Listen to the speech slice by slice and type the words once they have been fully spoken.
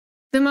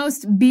The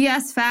most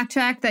BS fact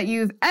check that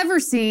you've ever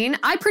seen.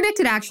 I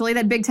predicted, actually,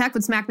 that big tech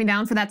would smack me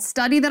down for that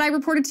study that I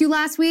reported to you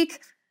last week,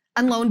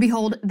 and lo and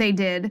behold, they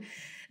did.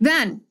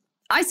 Then,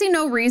 I see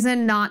no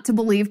reason not to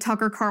believe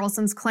Tucker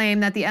Carlson's claim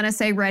that the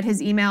NSA read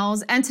his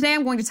emails, and today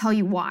I'm going to tell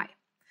you why.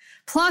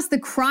 Plus, the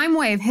crime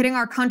wave hitting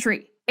our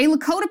country. A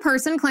Lakota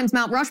person claims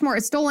Mount Rushmore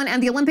is stolen,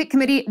 and the Olympic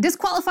Committee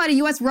disqualified a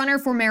U.S. runner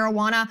for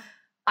marijuana.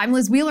 I'm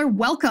Liz Wheeler.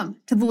 Welcome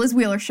to The Liz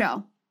Wheeler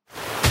Show.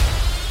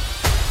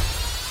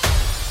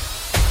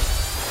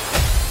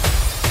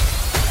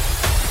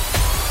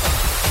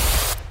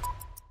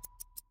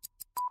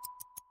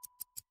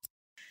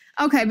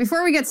 Okay,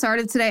 before we get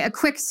started today, a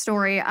quick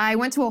story. I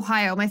went to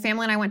Ohio. My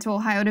family and I went to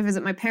Ohio to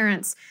visit my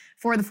parents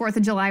for the 4th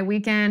of July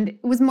weekend.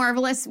 It was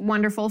marvelous,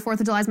 wonderful. 4th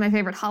of July is my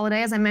favorite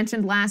holiday, as I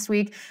mentioned last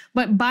week.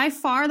 But by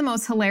far the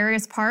most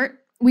hilarious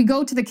part, we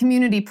go to the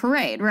community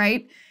parade,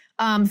 right?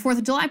 4th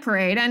of July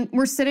parade, and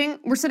we're sitting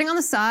on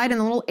the side in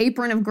the little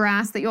apron of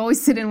grass that you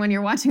always sit in when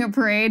you're watching a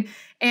parade,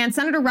 and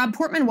Senator Rob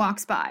Portman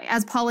walks by,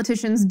 as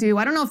politicians do.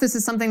 I don't know if this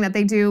is something that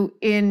they do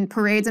in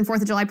parades and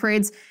 4th of July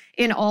parades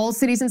in all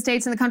cities and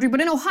states in the country,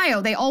 but in Ohio,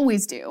 they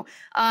always do.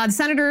 The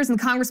senators and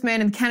the congressmen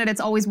and the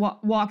candidates always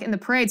walk in the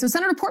parade. So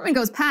Senator Portman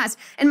goes past,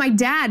 and my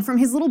dad, from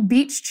his little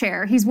beach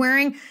chair, he's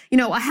wearing,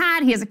 a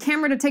hat, he has a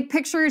camera to take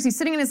pictures, he's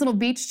sitting in his little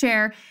beach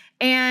chair,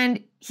 and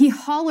he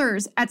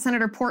hollers at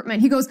Senator Portman.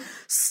 He goes,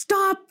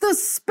 "Stop the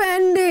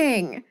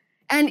spending!"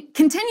 and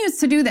continues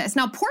to do this.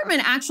 Now,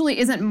 Portman actually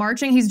isn't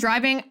marching. He's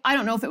driving, I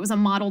don't know if it was a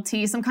Model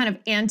T, some kind of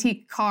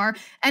antique car.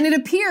 And it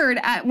appeared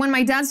when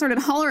my dad started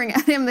hollering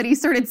at him that he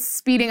started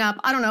speeding up.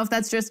 I don't know if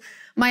that's just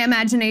my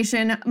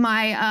imagination,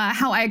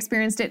 how I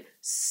experienced it.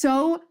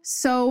 So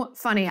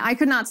funny. I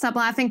could not stop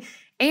laughing.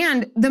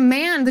 And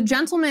the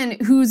gentleman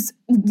whose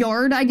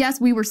yard, I guess,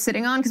 we were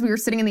sitting on, because we were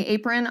sitting in the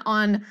apron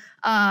on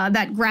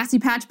that grassy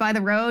patch by the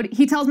road,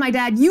 he tells my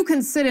dad, "You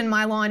can sit in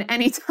my lawn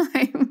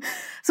anytime."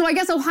 So I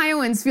guess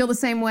Ohioans feel the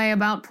same way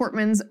about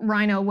Portman's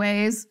rhino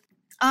ways.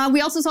 We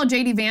also saw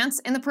J.D. Vance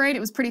in the parade. It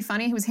was pretty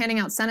funny. He was handing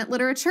out Senate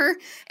literature,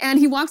 and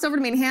he walks over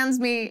to me and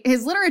hands me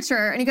his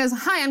literature, and he goes,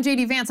 "Hi, I'm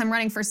J.D. Vance. I'm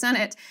running for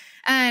Senate."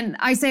 And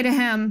I say to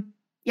him,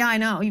 "Yeah, I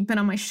know. You've been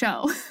on my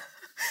show."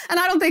 And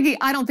I don't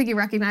think he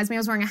recognized me. I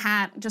was wearing a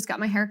hat, just got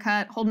my hair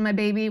cut, holding my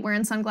baby,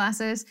 wearing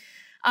sunglasses.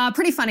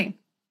 Pretty funny.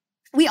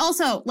 We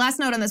also, last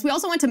note on this, we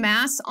also went to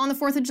Mass on the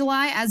 4th of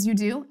July, as you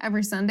do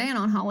every Sunday and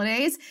on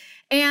holidays.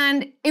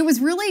 And it was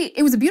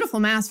a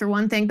beautiful Mass for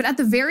one thing, but at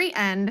the very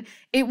end,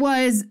 it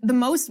was the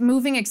most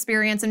moving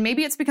experience. And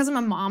maybe it's because I'm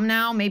a mom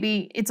now.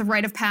 Maybe it's a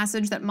rite of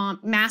passage that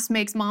Mass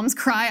makes moms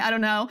cry. I don't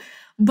know.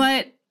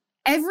 But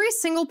every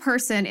single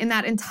person in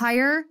that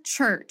entire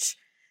church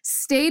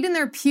stayed in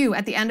their pew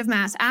at the end of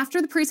Mass.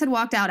 After the priest had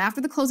walked out,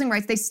 after the closing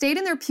rites, they stayed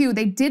in their pew.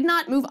 They did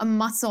not move a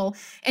muscle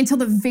until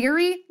the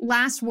very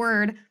last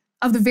word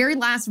of the very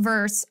last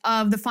verse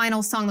of the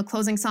final song, the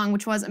closing song,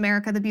 which was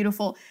America the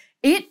Beautiful.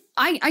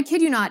 I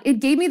kid you not,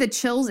 it gave me the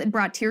chills. It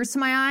brought tears to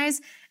my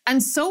eyes.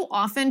 And so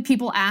often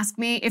people ask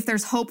me if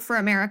there's hope for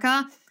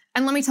America.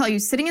 And let me tell you,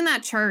 sitting in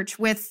that church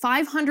with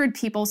 500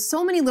 people,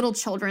 so many little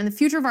children, the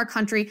future of our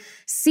country,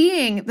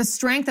 seeing the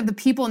strength of the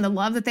people and the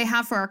love that they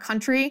have for our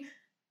country,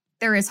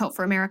 there is hope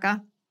for America.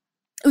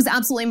 It was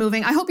absolutely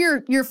moving. I hope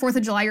your 4th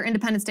of July, your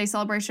Independence Day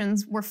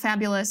celebrations were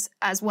fabulous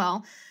as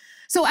well.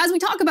 So as we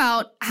talk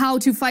about how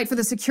to fight for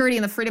the security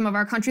and the freedom of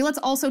our country, let's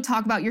also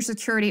talk about your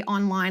security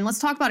online. Let's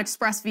talk about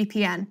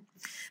ExpressVPN.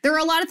 There are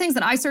a lot of things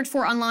that I search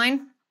for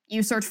online,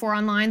 you search for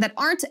online, that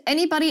aren't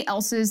anybody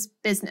else's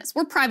business.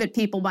 We're private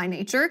people by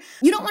nature.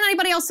 You don't want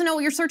anybody else to know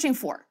what you're searching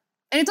for.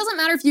 And it doesn't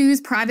matter if you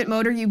use private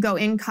mode or you go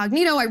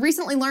incognito. I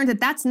recently learned that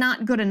that's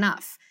not good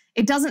enough.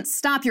 It doesn't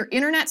stop your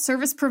internet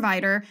service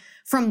provider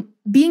from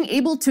being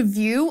able to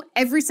view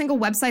every single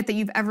website that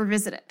you've ever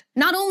visited.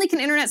 Not only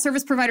can internet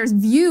service providers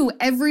view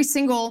every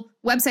single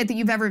website that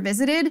you've ever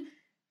visited,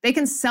 they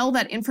can sell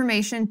that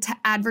information to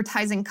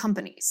advertising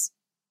companies.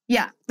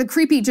 Yeah, the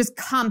creepy just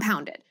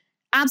compounded.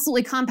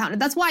 Absolutely compounded.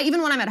 That's why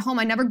even when I'm at home,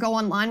 I never go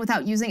online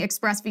without using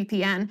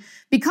ExpressVPN,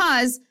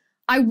 because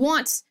I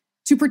want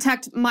to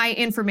protect my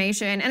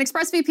information. And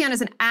ExpressVPN is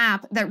an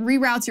app that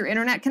reroutes your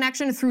internet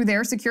connection through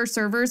their secure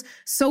servers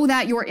so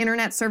that your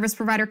internet service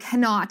provider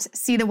cannot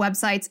see the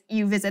websites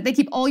you visit. They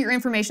keep all your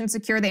information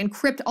secure. They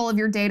encrypt all of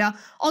your data.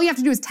 All you have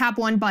to do is tap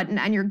one button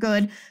and you're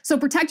good. So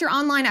protect your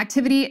online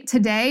activity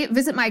today.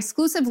 Visit my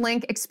exclusive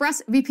link,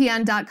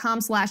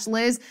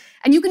 expressvpn.com/Liz,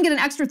 and you can get an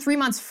extra 3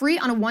 months free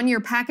on a 1-year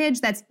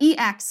package. That's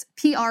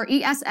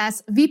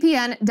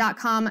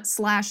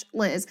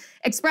expressvpn.com/Liz.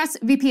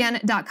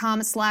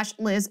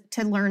 expressvpn.com/Liz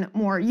to learn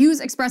more.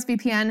 Use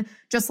ExpressVPN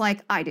just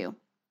like I do.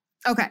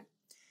 Okay,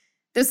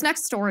 this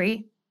next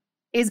story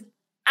is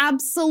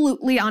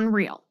absolutely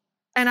unreal.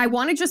 And I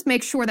want to just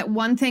make sure that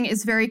one thing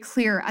is very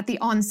clear at the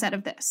onset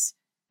of this.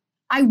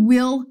 I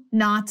will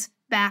not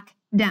back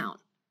down.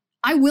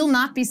 I will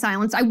not be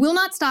silenced. I will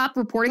not stop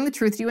reporting the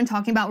truth to you and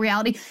talking about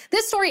reality.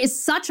 This story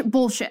is such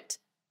bullshit.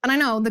 And I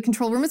know the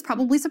control room is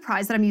probably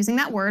surprised that I'm using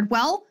that word.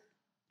 Well,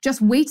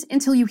 just wait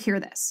until you hear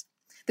this.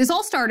 This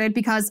all started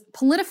because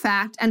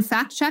PolitiFact and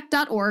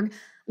factcheck.org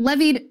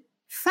levied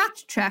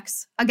fact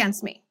checks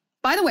against me.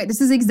 By the way,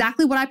 this is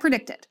exactly what I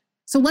predicted.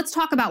 So let's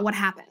talk about what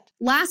happened.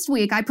 Last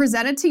week, I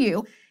presented to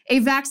you a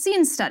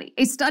vaccine study,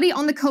 a study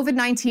on the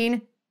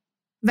COVID-19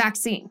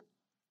 vaccine.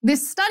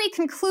 This study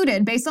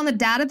concluded, based on the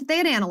data that they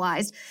had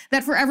analyzed,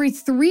 that for every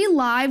 3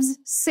 lives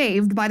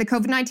saved by the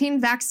COVID-19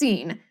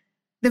 vaccine,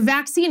 the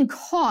vaccine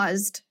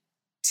caused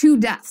 2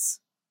 deaths.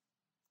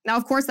 Now,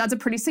 of course, that's a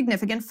pretty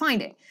significant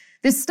finding.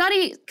 This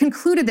study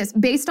concluded this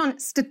based on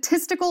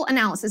statistical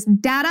analysis,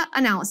 data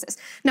analysis.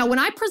 Now, when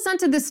I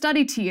presented this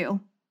study to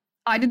you,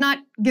 I did not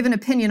give an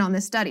opinion on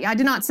this study. I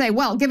did not say,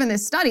 well, given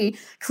this study,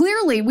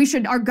 clearly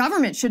our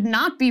government should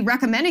not be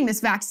recommending this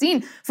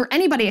vaccine for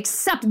anybody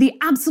except the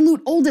absolute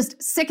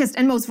oldest, sickest,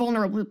 and most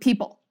vulnerable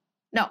people.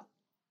 No,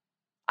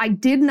 I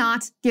did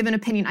not give an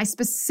opinion. I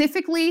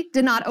specifically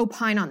did not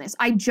opine on this.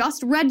 I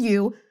just read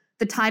you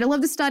the title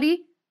of the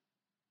study,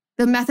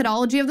 the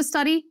methodology of the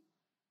study,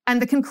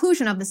 and the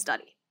conclusion of the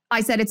study.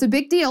 I said it's a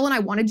big deal, and I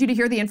wanted you to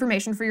hear the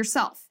information for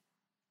yourself.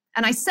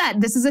 And I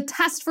said, this is a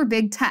test for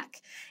big tech.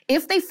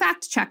 If they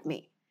fact check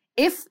me,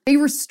 if they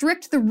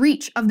restrict the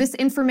reach of this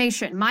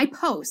information, my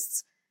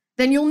posts,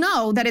 then you'll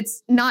know that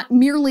it's not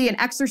merely an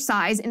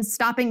exercise in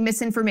stopping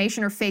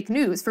misinformation or fake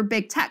news for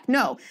big tech.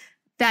 No,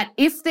 that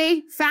if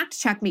they fact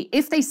check me,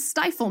 if they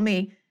stifle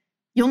me,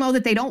 you'll know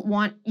that they don't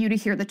want you to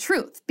hear the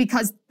truth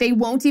because they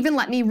won't even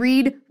let me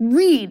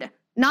read,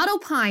 not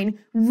opine,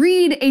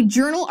 read a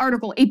journal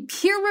article, a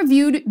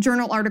peer-reviewed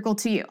journal article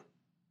to you.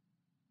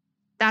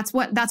 That's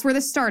where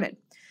this started.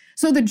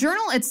 So the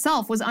journal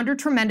itself was under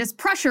tremendous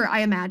pressure,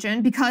 I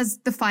imagine, because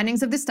the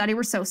findings of this study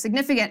were so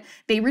significant.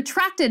 They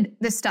retracted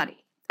this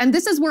study. And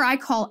this is where I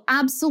call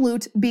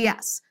absolute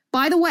BS.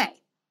 By the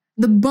way,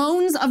 the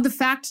bones of the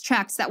fact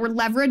checks that were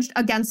leveraged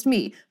against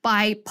me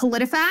by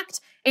PolitiFact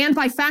and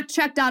by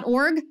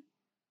factcheck.org,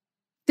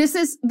 this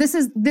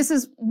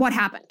is what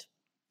happened.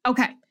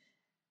 Okay.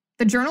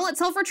 The journal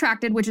itself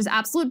retracted, which is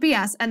absolute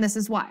BS, and this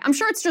is why. I'm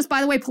sure it's just,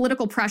 by the way,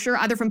 political pressure,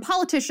 either from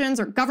politicians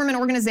or government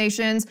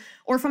organizations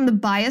or from the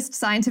biased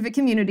scientific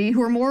community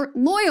who are more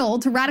loyal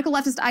to radical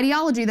leftist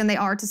ideology than they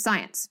are to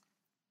science.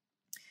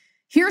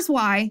 Here's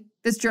why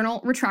this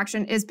journal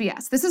retraction is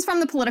BS. This is from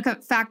the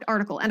PolitiFact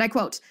article, and I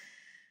quote,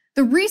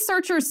 "The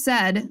researchers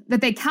said that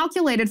they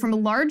calculated from a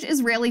large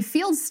Israeli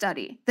field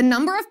study the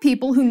number of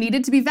people who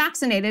needed to be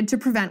vaccinated to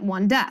prevent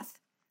 1 death.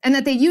 And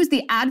that they used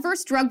the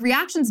Adverse Drug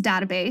Reactions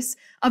database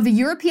of the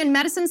European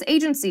Medicines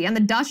Agency and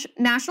the Dutch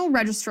National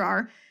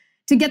Registrar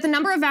to get the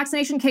number of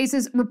vaccination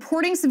cases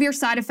reporting severe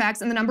side effects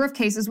and the number of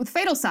cases with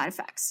fatal side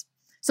effects."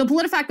 So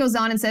PolitiFact goes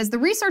on and says, "The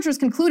researchers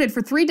concluded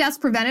for 3 deaths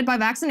prevented by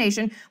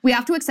vaccination, we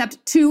have to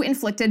accept 2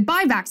 inflicted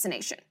by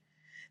vaccination.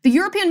 The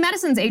European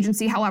Medicines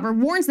Agency, however,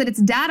 warns that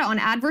its data on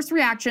adverse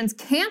reactions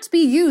can't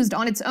be used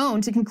on its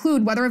own to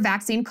conclude whether a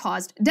vaccine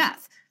caused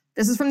death."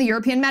 This is from the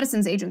European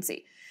Medicines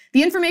Agency.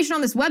 "The information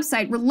on this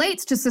website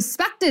relates to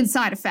suspected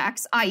side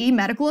effects, i.e.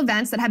 medical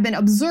events that have been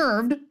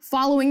observed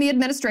following the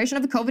administration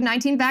of the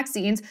COVID-19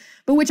 vaccines,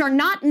 but which are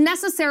not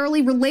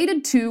necessarily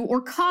related to or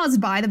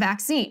caused by the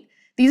vaccine.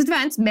 These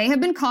events may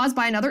have been caused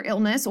by another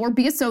illness or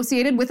be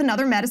associated with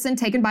another medicine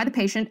taken by the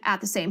patient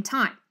at the same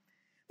time."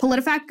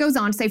 PolitiFact goes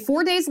on to say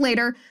 4 days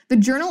later, the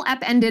journal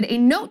appended a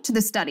note to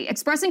the study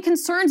expressing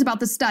concerns about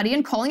the study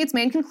and calling its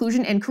main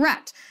conclusion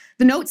incorrect.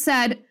 The note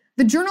said,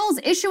 "The journal is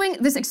issuing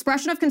this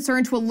expression of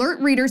concern to alert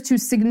readers to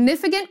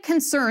significant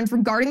concerns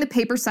regarding the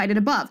paper cited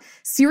above.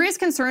 Serious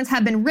concerns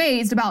have been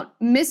raised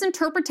about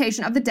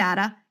misinterpretation of the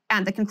data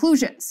and the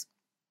conclusions."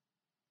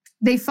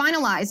 They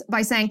finalize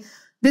by saying,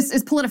 this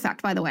is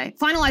PolitiFact, by the way,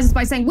 finalizes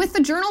by saying, "With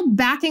the journal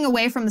backing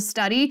away from the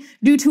study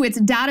due to its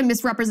data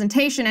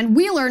misrepresentation and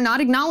Wheeler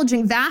not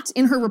acknowledging that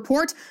in her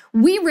report,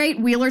 we rate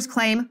Wheeler's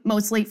claim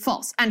mostly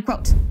false," end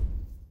quote.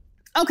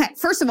 Okay,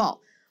 first of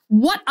all,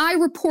 what I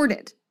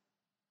reported,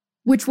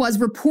 which was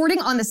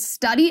reporting on the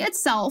study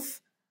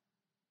itself,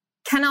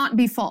 cannot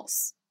be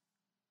false.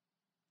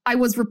 I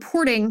was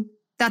reporting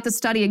that the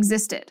study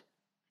existed.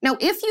 Now,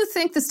 if you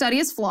think the study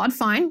is flawed,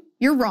 fine,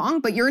 you're wrong,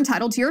 but you're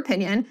entitled to your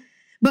opinion.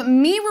 But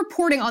me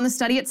reporting on the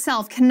study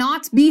itself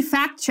cannot be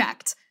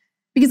fact-checked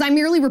because I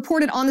merely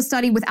reported on the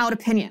study without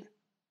opinion,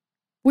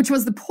 which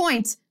was the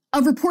point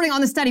of reporting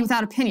on the study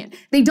without opinion.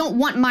 They don't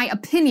want my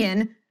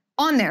opinion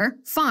on there,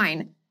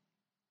 fine.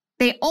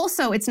 They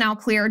also, it's now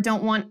clear,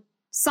 don't want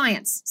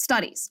science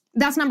studies.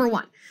 That's number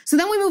 1. So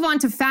then we move on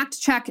to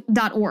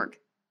factcheck.org.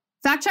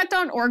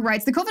 Factcheck.org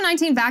writes, "The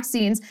COVID-19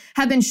 vaccines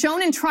have been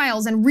shown in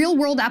trials and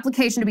real-world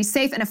application to be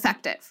safe and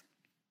effective."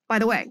 By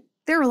the way,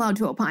 they're allowed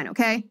to opine,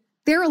 okay?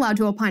 They're allowed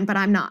to opine, but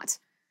I'm not.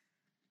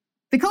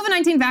 "The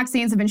COVID-19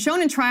 vaccines have been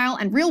shown in trial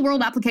and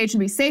real-world application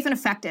to be safe and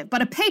effective,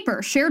 but a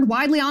paper shared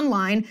widely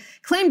online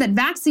claimed that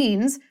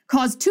vaccines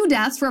caused 2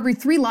 deaths for every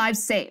 3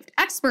 lives saved.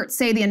 Experts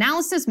say the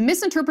analysis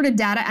misinterpreted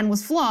data and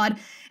was flawed,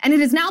 and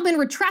it has now been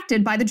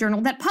retracted by the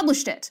journal that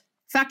published it."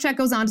 FactCheck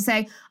goes on to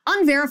say,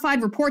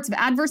 "Unverified reports of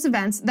adverse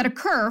events that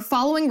occur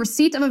following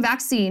receipt of a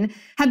vaccine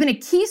have been a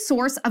key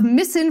source of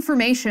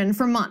misinformation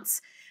for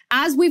months.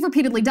 As we've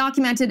repeatedly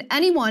documented,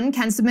 anyone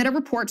can submit a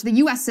report to the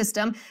US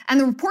system, and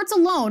the reports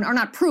alone are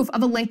not proof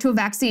of a link to a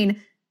vaccine.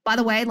 By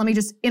the way, let me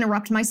just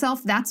interrupt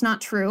myself. That's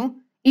not true.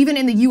 Even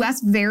in the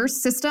US VAERS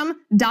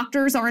system,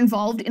 doctors are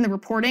involved in the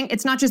reporting.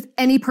 It's not just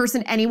any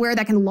person anywhere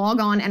that can log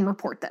on and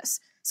report this.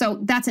 So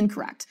that's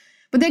incorrect.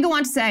 But they go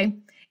on to say,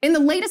 in the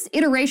latest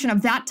iteration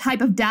of that type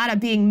of data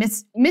being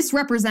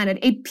misrepresented,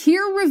 a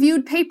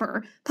peer-reviewed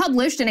paper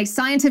published in a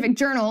scientific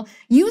journal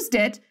used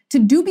it to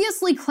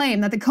dubiously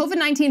claim that the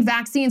COVID-19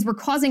 vaccines were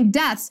causing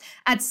deaths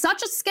at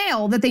such a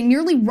scale that they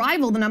nearly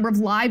rival the number of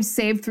lives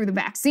saved through the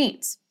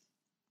vaccines.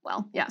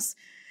 Well, yes.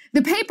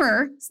 The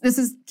paper,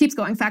 keeps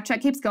going, fact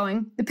check keeps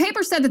going. The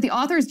paper said that the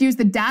authors used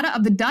the data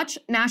of the Dutch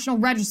National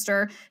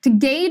Register to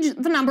gauge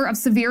the number of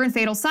severe and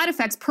fatal side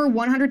effects per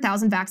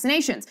 100,000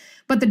 vaccinations.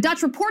 But the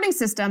Dutch reporting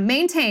system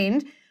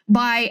maintained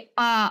by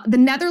the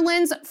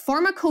Netherlands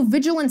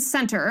Pharmacovigilance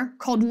Center,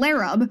 called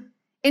LARAB,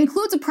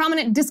 includes a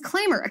prominent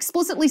disclaimer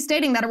explicitly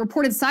stating that a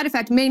reported side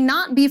effect may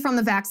not be from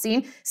the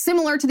vaccine,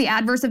 similar to the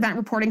adverse event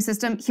reporting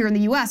system here in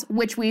the US,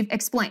 which we've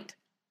explained.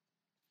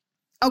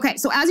 Okay,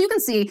 so as you can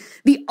see,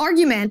 the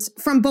argument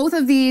from both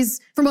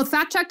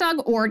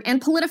factcheck.org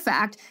and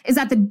PolitiFact is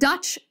that the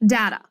Dutch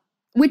data,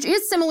 which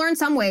is similar in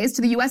some ways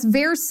to the US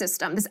VAERS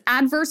system, this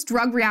adverse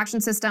drug reaction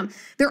system,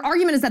 their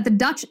argument is that the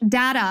Dutch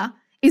data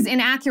is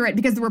inaccurate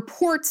because the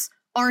reports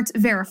aren't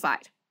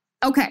verified.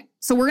 Okay,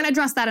 so we're going to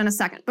address that in a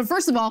second. But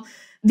first of all,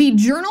 the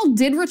journal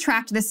did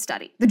retract this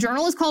study. The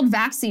journal is called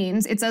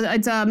Vaccines. It's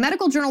a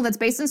medical journal that's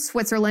based in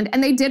Switzerland,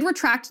 and they did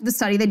retract the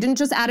study. They didn't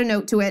just add a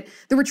note to it.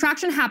 The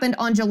retraction happened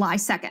on July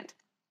 2nd,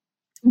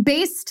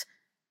 based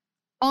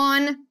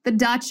on the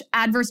Dutch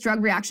adverse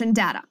drug reaction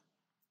data.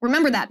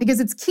 Remember that,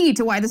 because it's key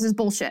to why this is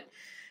bullshit.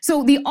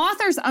 So the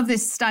authors of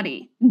this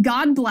study,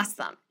 God bless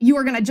them. You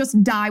are going to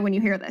just die when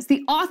you hear this.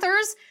 The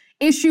authors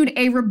issued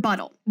a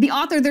rebuttal.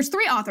 There's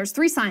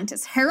three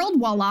scientists, Harold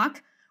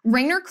Wallach,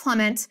 Rainer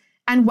Clement,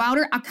 and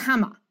Wouter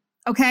Akama,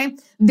 okay?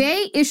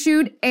 They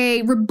issued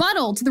a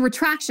rebuttal to the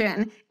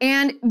retraction,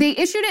 and they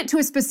issued it to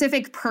a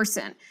specific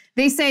person.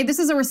 They say this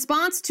is a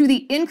response to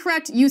the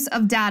incorrect use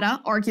of data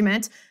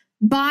argument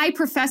by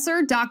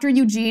Professor Dr.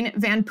 Eugene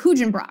van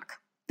Puijenbroek.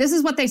 This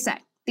is what they say,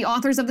 the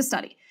authors of the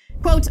study.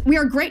 Quote, "We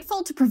are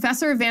grateful to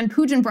Professor van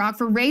Puijenbroek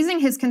for raising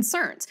his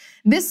concerns.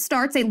 This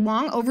starts a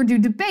long overdue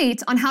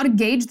debate on how to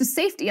gauge the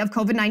safety of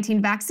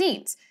COVID-19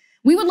 vaccines.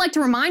 We would like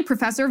to remind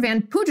Professor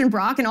van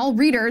Puijenbroek and all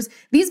readers,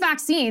 these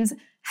vaccines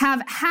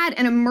have had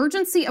an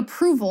emergency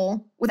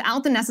approval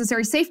without the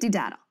necessary safety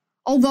data.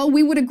 Although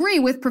we would agree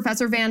with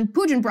Professor van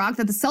Puijenbroek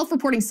that the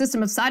self-reporting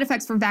system of side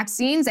effects for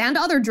vaccines and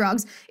other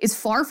drugs is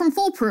far from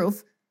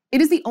foolproof,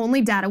 it is the only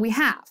data we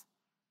have.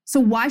 So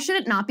why should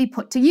it not be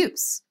put to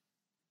use?"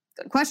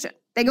 Good question.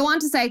 They go on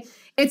to say,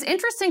 it's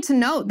interesting to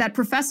note that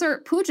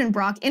Professor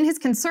Puijenbroek, in his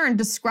concern,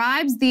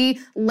 describes the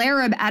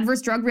LARAB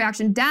adverse drug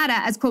reaction data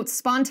as, quote,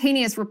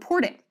 spontaneous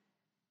reporting.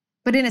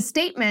 But in a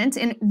statement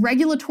in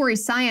Regulatory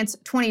Science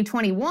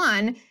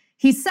 2021,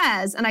 he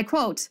says, and I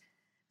quote,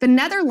 "The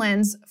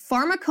Netherlands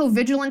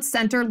Pharmacovigilance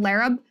Center,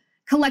 LARAB,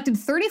 collected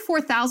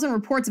 34,000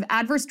 reports of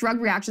adverse drug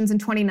reactions in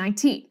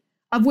 2019,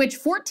 of which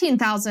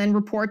 14,000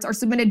 reports are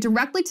submitted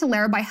directly to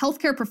LARAB by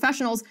healthcare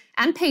professionals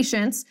and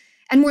patients,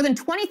 and more than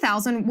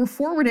 20,000 were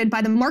forwarded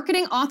by the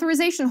marketing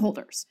authorization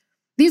holders.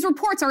 These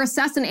reports are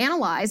assessed and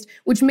analyzed,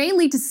 which may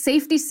lead to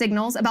safety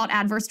signals about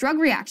adverse drug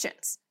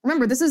reactions."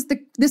 Remember,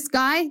 this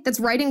guy that's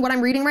writing what I'm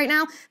reading right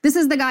now, this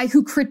is the guy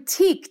who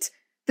critiqued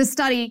the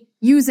study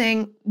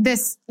using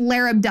this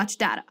LARAB Dutch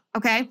data,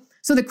 okay?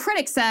 So the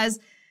critic says,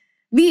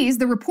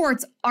 the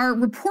reports are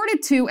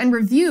reported to and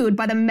reviewed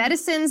by the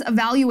Medicines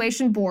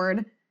Evaluation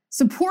Board,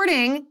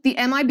 supporting the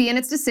MIB and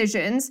its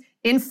decisions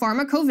in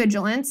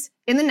pharmacovigilance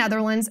in the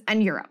Netherlands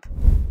and Europe.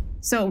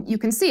 So you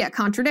can see a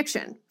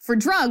contradiction. For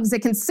drugs,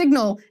 it can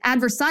signal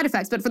adverse side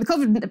effects, but for the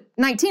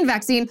COVID-19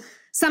 vaccine,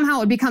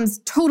 somehow it becomes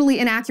totally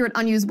inaccurate,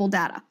 unusable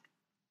data.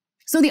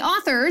 So the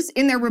authors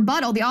in their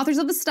rebuttal, the authors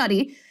of the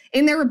study,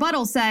 in their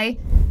rebuttal say,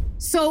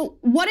 so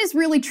what is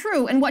really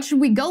true and what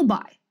should we go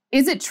by?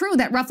 Is it true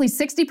that roughly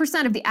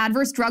 60% of the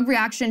adverse drug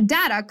reaction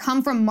data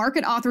come from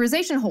market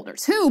authorization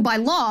holders who, by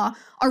law,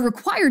 are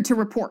required to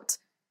report?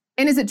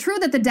 And is it true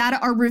that the data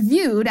are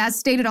reviewed as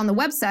stated on the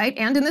website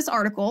and in this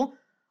article?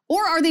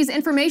 Or are these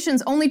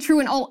informations only true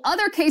in all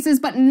other cases,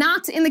 but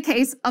not in the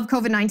case of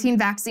COVID-19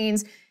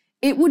 vaccines?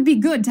 It would be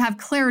good to have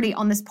clarity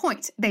on this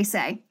point, they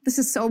say. This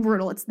is so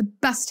brutal. It's the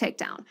best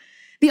takedown.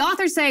 The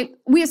authors say,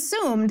 we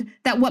assumed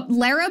that what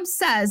LARAB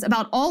says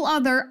about all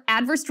other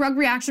adverse drug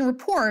reaction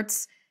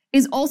reports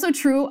is also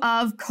true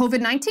of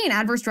COVID-19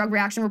 adverse drug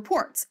reaction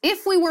reports.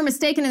 If we were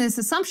mistaken in this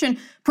assumption,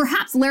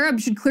 perhaps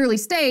LARAB should clearly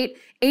state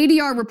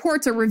ADR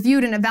reports are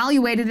reviewed and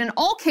evaluated in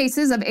all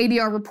cases of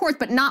ADR reports,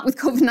 but not with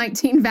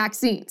COVID-19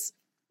 vaccines.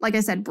 Like I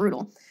said,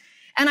 brutal.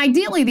 And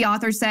ideally, the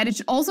authors said, it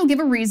should also give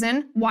a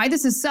reason why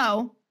this is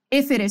so,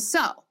 if it is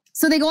so.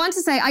 So they go on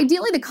to say,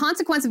 ideally, the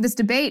consequence of this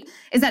debate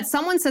is that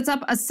someone sets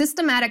up a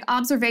systematic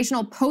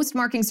observational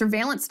post-marketing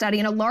surveillance study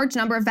in a large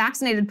number of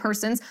vaccinated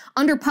persons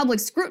under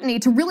public scrutiny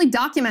to really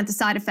document the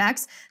side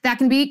effects that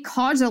can be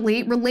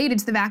causally related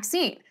to the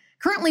vaccine.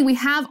 Currently, we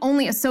have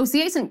only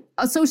association,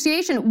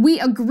 we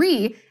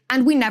agree,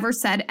 and we never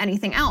said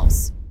anything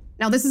else.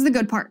 Now, this is the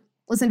good part.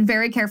 Listen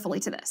very carefully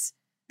to this.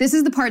 This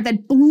is the part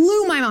that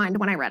blew my mind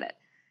when I read it.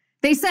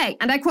 They say,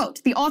 and I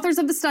quote, the authors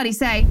of the study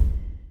say,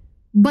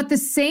 but the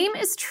same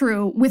is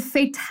true with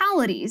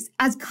fatalities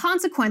as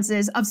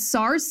consequences of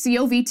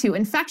SARS-CoV-2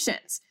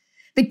 infections.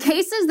 The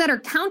cases that are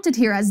counted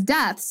here as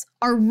deaths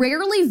are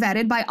rarely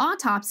vetted by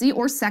autopsy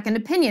or second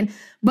opinion,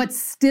 but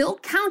still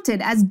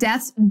counted as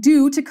deaths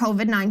due to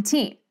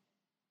COVID-19.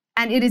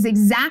 And it is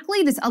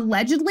exactly this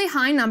allegedly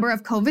high number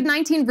of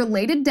COVID-19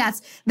 related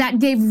deaths that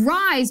gave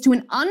rise to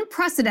an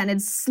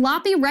unprecedented,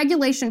 sloppy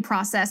regulation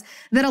process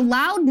that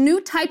allowed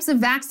new types of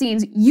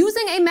vaccines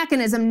using a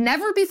mechanism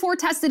never before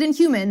tested in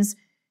humans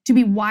to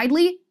be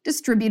widely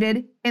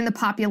distributed in the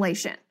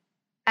population.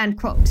 End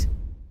quote.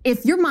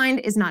 If your mind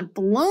is not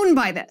blown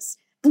by this,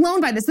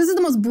 this is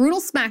the most brutal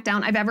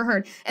smackdown I've ever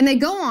heard. And they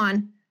go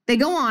on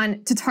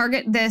to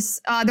target this,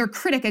 their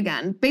critic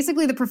again,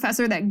 basically the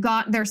professor that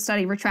got their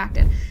study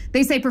retracted.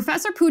 They say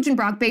Professor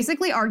Pugenbrock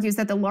basically argues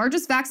that the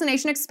largest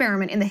vaccination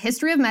experiment in the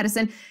history of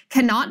medicine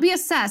cannot be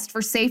assessed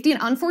for safety and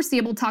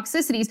unforeseeable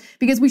toxicities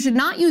because we should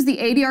not use the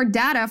ADR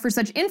data for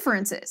such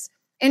inferences.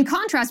 In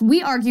contrast,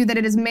 we argue that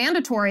it is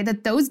mandatory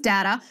that those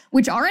data,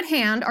 which are at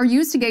hand, are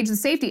used to gauge the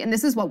safety, and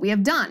this is what we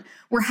have done.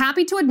 We're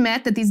happy to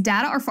admit that these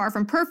data are far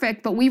from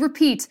perfect, but we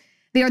repeat,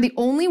 they are the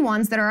only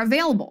ones that are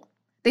available.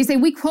 They say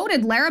we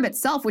quoted LARAB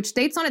itself, which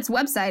states on its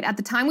website, at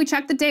the time we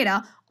checked the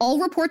data, all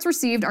reports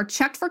received are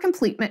checked for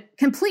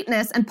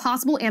completeness and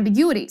possible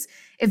ambiguities.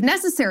 If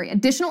necessary,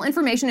 additional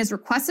information is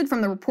requested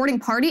from the reporting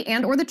party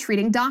and or the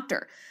treating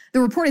doctor. The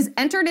report is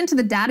entered into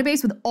the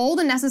database with all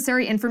the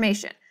necessary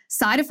information.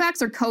 Side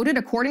effects are coded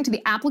according to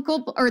the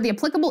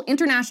applicable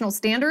international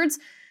standards.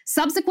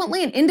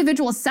 Subsequently, an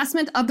individual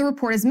assessment of the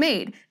report is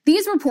made.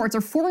 These reports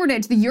are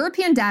forwarded to the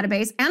European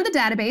database and the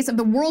database of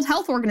the World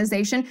Health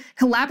Organization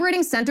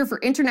Collaborating Center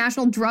for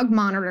International Drug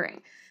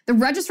Monitoring. The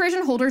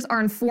registration holders are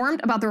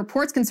informed about the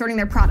reports concerning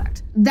their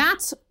product.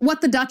 That's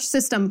what the Dutch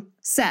system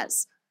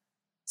says.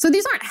 So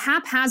these aren't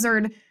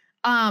haphazard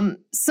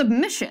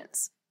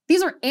submissions.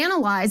 These are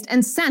analyzed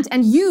and sent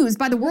and used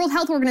by the World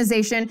Health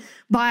Organization,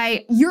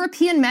 by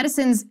European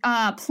medicines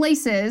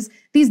places.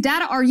 These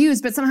data are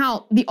used, but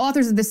somehow the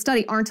authors of this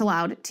study aren't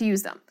allowed to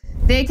use them.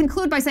 They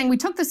conclude by saying, we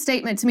took this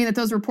statement to mean that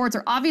those reports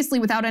are obviously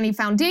without any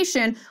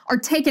foundation, are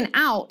taken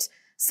out,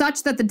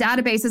 such that the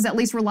database is at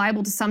least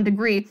reliable to some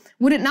degree.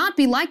 Would it not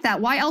be like that?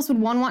 Why else would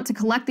one want to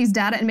collect these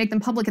data and make them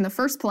public in the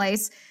first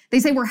place? They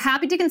say we're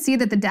happy to concede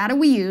that the data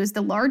we use,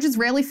 the large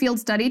Israeli field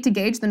study to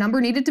gauge the number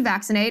needed to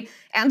vaccinate,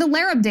 and the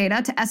LARAB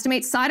data to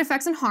estimate side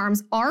effects and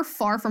harms are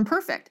far from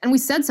perfect, and we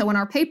said so in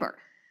our paper.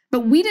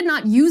 But we did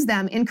not use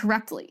them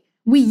incorrectly.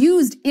 We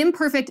used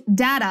imperfect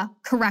data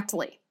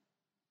correctly.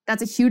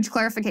 That's a huge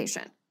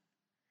clarification.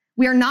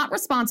 We are not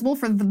responsible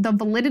for the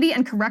validity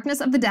and correctness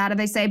of the data,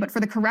 they say, but for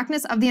the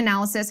correctness of the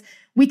analysis.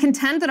 We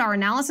contend that our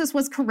analysis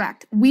was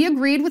correct. We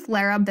agreed with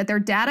LARAB that their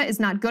data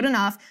is not good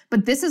enough,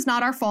 but this is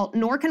not our fault,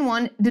 nor can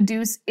one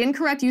deduce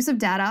incorrect use of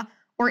data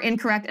or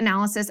incorrect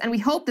analysis. And we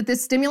hope that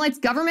this stimulates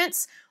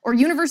governments or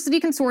university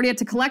consortia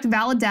to collect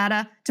valid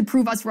data to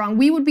prove us wrong.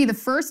 We would be the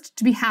first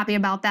to be happy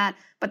about that,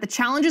 but the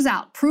challenge is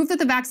out. Prove that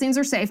the vaccines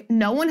are safe.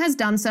 No one has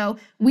done so.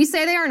 We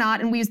say they are not,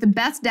 and we use the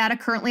best data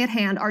currently at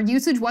hand. Our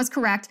usage was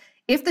correct.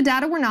 If the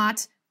data were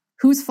not,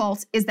 whose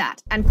fault is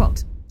that? End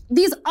quote.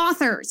 These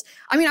authors,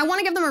 I want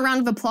to give them a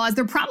round of applause.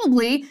 This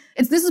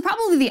is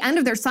probably the end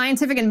of their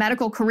scientific and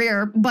medical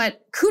career,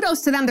 but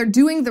kudos to them. They're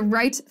doing the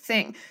right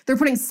thing. They're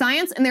putting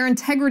science and their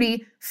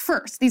integrity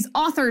first. These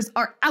authors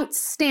are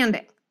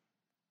outstanding.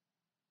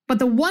 But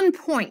the one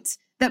point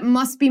that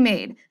must be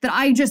made that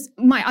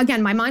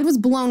my mind was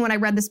blown when I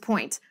read this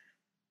point.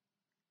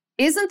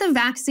 Isn't the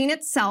vaccine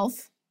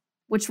itself,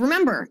 which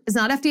remember is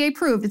not FDA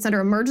approved, it's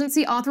under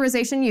emergency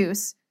authorization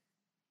use,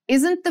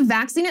 isn't the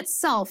vaccine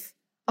itself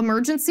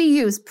emergency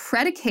use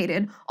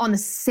predicated on the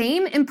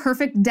same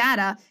imperfect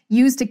data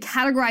used to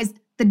categorize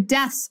the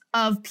deaths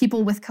of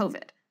people with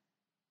COVID?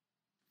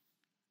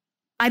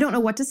 I don't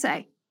know what to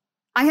say.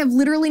 I have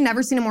literally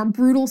never seen a more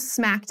brutal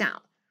smackdown.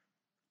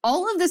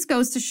 All of this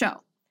goes to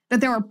show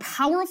that there are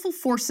powerful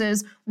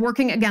forces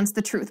working against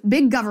the truth.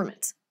 Big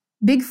government,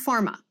 big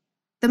pharma,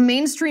 the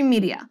mainstream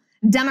media,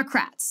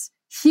 Democrats,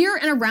 here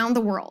and around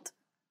the world.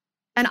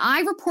 And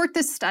I report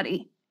this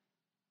study,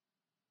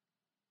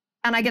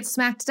 and I get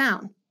smacked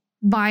down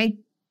by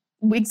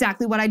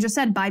exactly what I just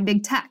said, by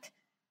big tech,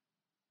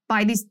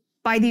 by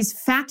these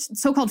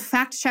so-called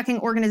fact-checking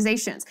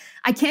organizations.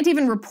 I can't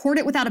even report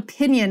it without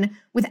opinion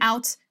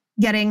without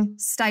getting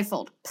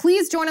stifled.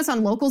 Please join us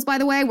on Locals, by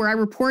the way, where I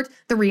report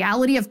the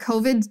reality of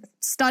COVID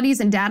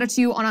studies and data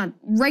to you on a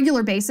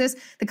regular basis,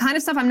 the kind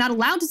of stuff I'm not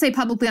allowed to say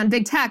publicly on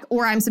big tech,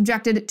 or I'm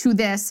subjected to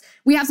this.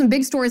 We have some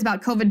big stories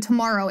about COVID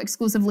tomorrow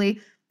exclusively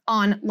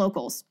on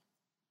Locals.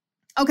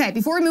 Okay,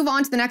 before we move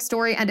on to the next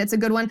story, and it's a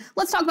good one,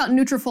 let's talk about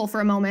Nutrafol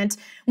for a moment.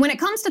 When it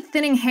comes to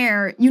thinning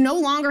hair, you no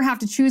longer have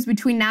to choose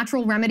between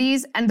natural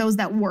remedies and those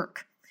that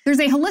work. There's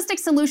a holistic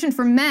solution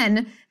for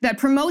men that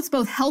promotes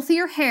both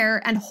healthier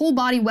hair and whole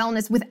body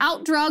wellness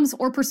without drugs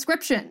or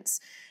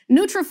prescriptions.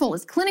 Nutrafol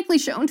is clinically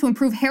shown to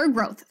improve hair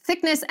growth,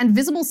 thickness, and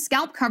visible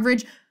scalp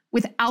coverage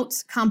without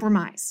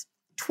compromise.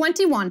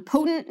 21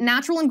 potent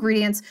natural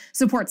ingredients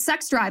support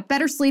sex drive,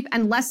 better sleep,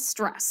 and less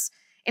stress.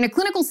 In a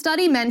clinical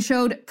study, men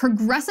showed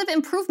progressive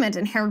improvement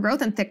in hair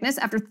growth and thickness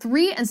after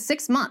 3 and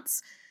 6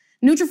 months.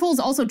 Nutrafol is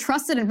also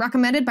trusted and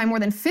recommended by more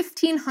than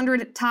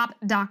 1,500 top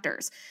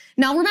doctors.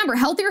 Now remember,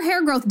 healthier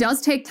hair growth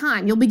does take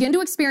time. You'll begin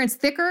to experience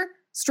thicker,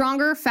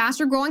 stronger,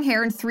 faster growing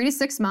hair in 3 to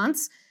 6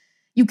 months.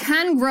 You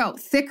can grow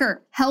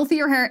thicker,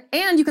 healthier hair,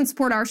 and you can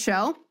support our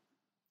show.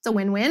 It's a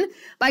win-win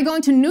by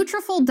going to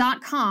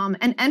Nutrafol.com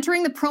and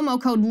entering the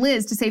promo code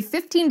Liz to save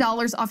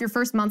 $15 off your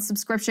first month's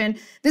subscription.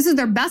 This is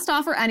their best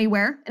offer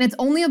anywhere, and it's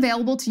only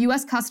available to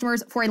U.S.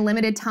 customers for a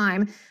limited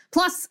time.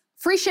 Plus,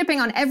 free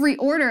shipping on every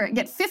order.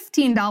 Get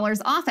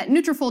 $15 off at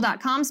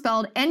Nutrafol.com,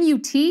 spelled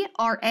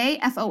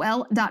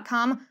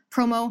Nutrafol.com,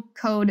 promo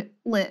code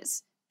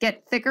Liz.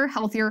 Get thicker,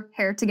 healthier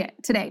hair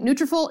today.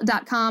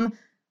 Nutrafol.com,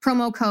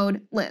 promo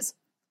code Liz.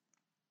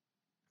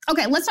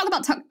 Okay, let's talk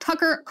about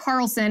Tucker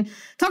Carlson.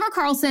 Tucker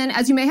Carlson,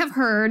 as you may have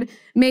heard,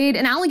 made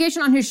an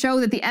allegation on his show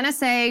that the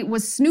NSA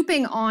was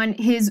snooping on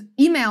his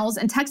emails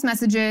and text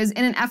messages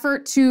in an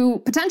effort to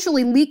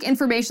potentially leak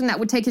information that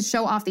would take his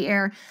show off the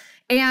air.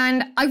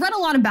 And I read a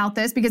lot about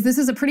this because this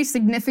is a pretty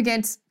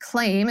significant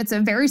claim. It's a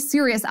very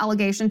serious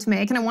allegation to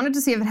make, and I wanted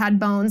to see if it had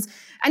bones.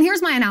 And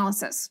here's my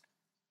analysis.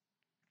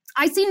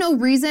 I see no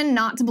reason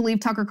not to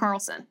believe Tucker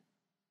Carlson.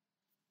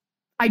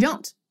 I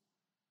don't.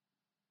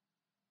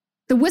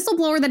 The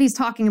whistleblower that he's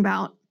talking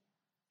about,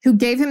 who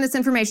gave him this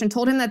information,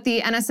 told him that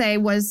the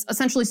NSA was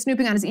essentially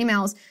snooping on his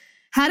emails,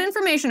 had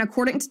information,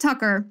 according to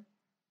Tucker,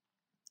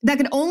 that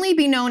could only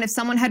be known if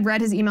someone had read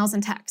his emails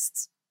and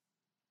texts.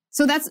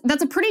 So that's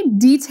a pretty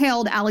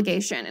detailed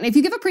allegation. And if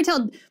you give a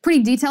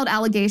pretty detailed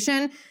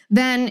allegation,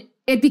 then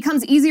it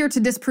becomes easier to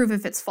disprove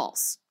if it's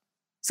false.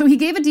 So he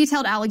gave a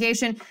detailed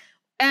allegation.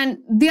 And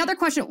the other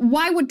question,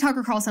 why would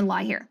Tucker Carlson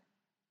lie here?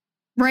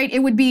 Right? It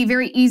would be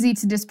very easy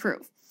to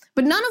disprove.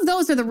 But none of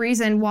those are the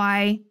reason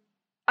why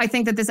I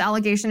think that this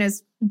allegation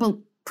is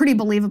pretty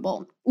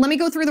believable. Let me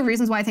go through the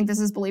reasons why I think this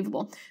is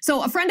believable.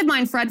 So a friend of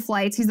mine, Fred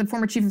Fleitz, he's the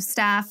former chief of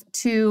staff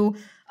to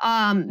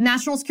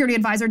National Security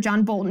Advisor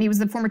John Bolton. He was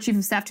the former chief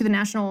of staff to the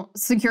National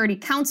Security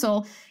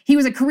Council. He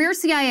was a career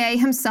CIA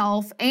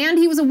himself, and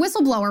he was a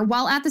whistleblower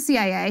while at the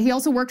CIA. He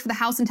also worked for the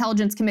House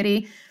Intelligence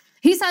Committee.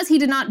 He says he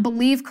did not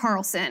believe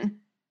Carlson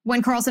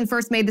when Carlson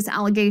first made this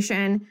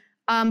allegation,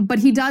 but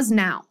he does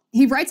now.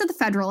 He writes at the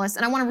Federalist,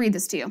 and I want to read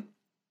this to you.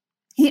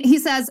 He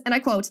says, and I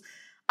quote,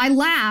 "I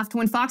laughed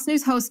when Fox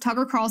News host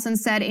Tucker Carlson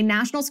said a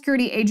national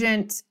security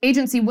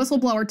agency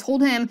whistleblower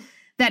told him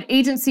that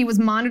agency was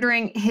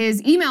monitoring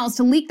his emails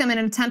to leak them in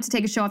an attempt to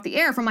take a show off the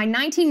air. From my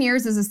 19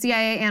 years as a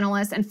CIA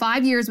analyst and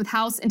 5 years with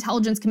House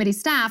Intelligence Committee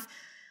staff,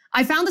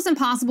 I found this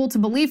impossible to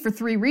believe for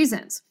 3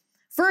 reasons.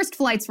 First,"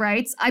 Fleitz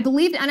writes, "I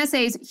believed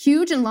NSA's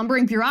huge and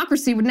lumbering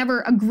bureaucracy would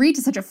never agree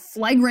to such a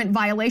flagrant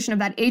violation of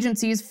that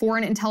agency's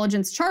foreign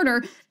intelligence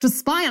charter to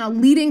spy on a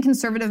leading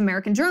conservative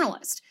American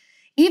journalist.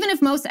 Even if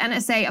most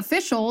NSA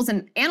officials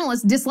and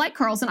analysts dislike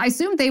Carlson, I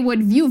assumed they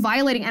would view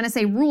violating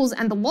NSA rules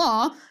and the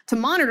law to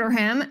monitor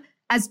him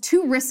as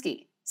too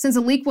risky, since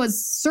a leak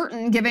was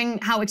certain given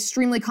how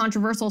extremely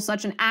controversial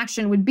such an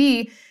action would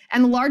be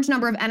and the large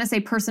number of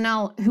NSA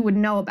personnel who would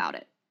know about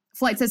it."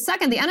 Flight says,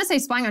 second, the NSA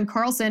spying on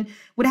Carlson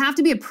would have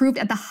to be approved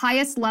at the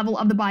highest level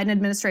of the Biden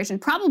administration,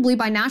 probably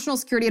by National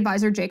Security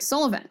Advisor Jake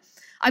Sullivan.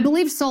 I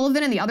believe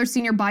Sullivan and the other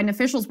senior Biden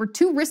officials were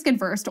too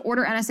risk-adverse to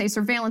order NSA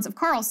surveillance of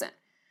Carlson.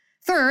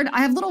 Third,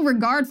 I have little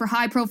regard for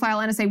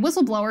high-profile NSA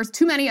whistleblowers,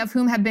 too many of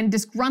whom have been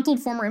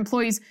disgruntled former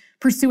employees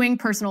pursuing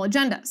personal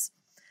agendas.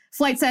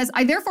 Flight says,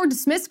 I therefore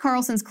dismissed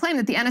Carlson's claim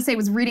that the NSA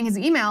was reading his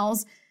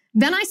emails.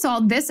 Then I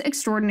saw this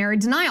extraordinary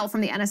denial from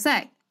the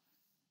NSA.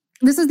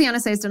 This is the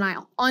NSA's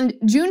denial. On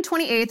June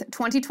 28th,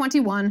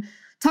 2021,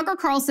 Tucker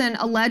Carlson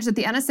alleged that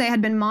the NSA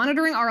had been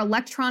monitoring our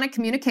electronic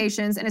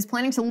communications and is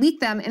planning to leak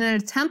them in an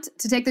attempt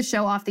to take the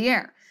show off the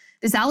air.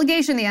 This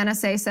allegation, the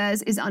NSA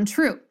says, is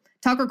untrue.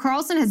 Tucker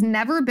Carlson has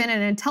never been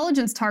an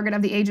intelligence target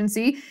of the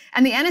agency,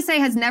 and the NSA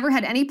has never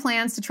had any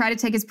plans to try to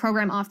take his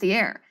program off the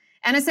air.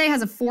 NSA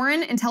has a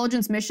foreign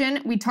intelligence mission.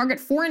 We target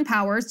foreign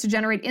powers to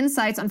generate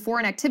insights on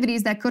foreign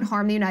activities that could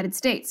harm the United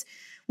States.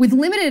 With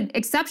limited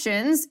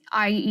exceptions,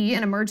 i.e.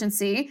 an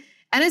emergency,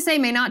 NSA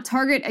may not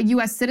target a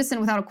U.S. citizen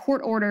without a court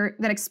order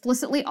that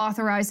explicitly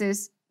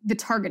authorizes the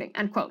targeting,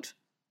 end quote.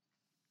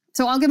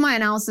 So I'll give my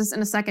analysis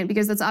in a second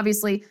because that's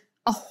obviously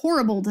a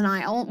horrible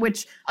denial,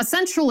 which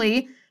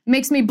essentially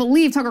makes me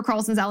believe Tucker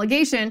Carlson's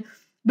allegation.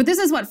 But this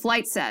is what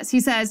Flight says. He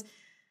says,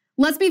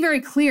 let's be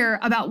very clear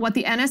about what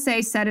the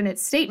NSA said in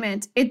its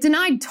statement. It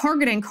denied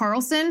targeting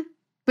Carlson,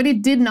 but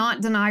it did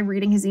not deny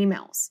reading his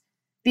emails.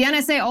 The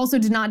NSA also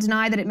did not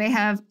deny that it may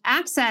have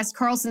accessed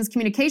Carlson's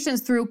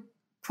communications through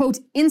quote,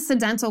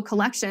 incidental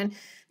collection.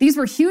 These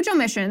were huge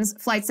omissions,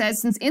 Flight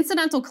says, since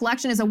incidental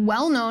collection is a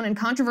well-known and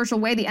controversial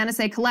way the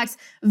NSA collects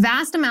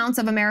vast amounts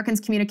of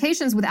Americans'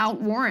 communications without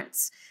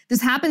warrants.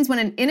 This happens when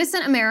an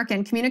innocent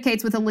American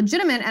communicates with a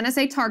legitimate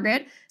NSA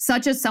target,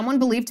 such as someone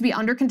believed to be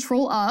under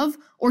control of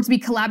or to be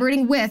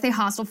collaborating with a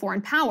hostile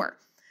foreign power.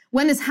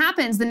 When this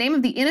happens, the name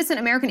of the innocent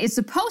American is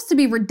supposed to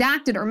be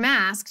redacted or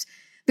masked.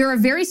 There are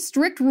very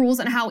strict rules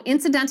on how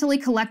incidentally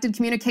collected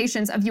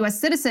communications of U.S.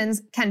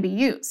 citizens can be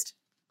used.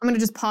 I'm going to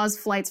just pause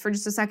flights for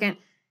just a second.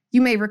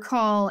 You may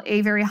recall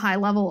a very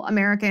high-level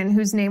American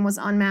whose name was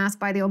unmasked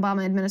by the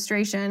Obama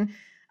administration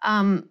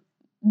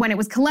when it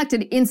was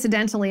collected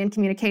incidentally in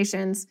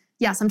communications.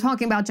 Yes, I'm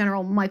talking about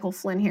General Michael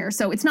Flynn here.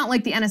 So it's not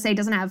like the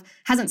NSA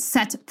hasn't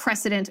set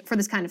precedent for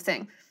this kind of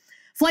thing.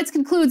 Flights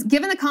concludes,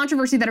 given the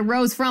controversy that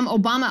arose from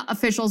Obama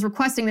officials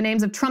requesting the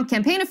names of Trump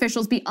campaign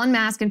officials be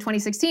unmasked in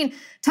 2016,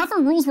 tougher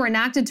rules were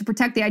enacted to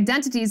protect the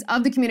identities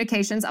of the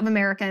communications of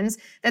Americans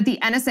that the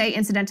NSA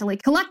incidentally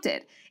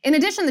collected. In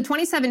addition, in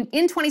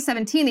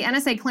 2017, the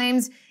NSA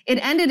claims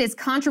it ended its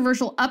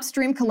controversial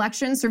upstream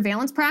collection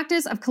surveillance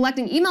practice of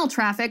collecting email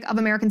traffic of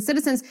American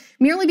citizens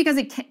merely because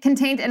it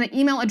contained an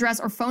email address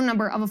or phone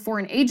number of a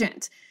foreign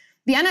agent.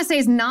 The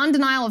NSA's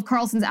non-denial of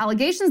Carlson's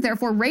allegations,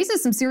 therefore,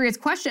 raises some serious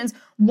questions.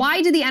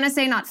 Why did the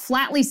NSA not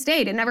flatly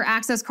state it never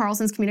accessed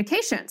Carlson's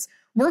communications?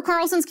 Were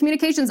Carlson's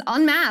communications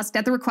unmasked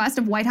at the request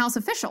of White House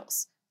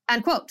officials?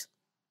 End quote.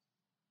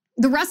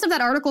 The rest of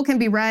that article can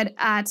be read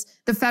at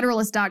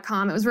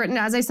thefederalist.com. It was written,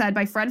 as I said,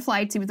 by Fred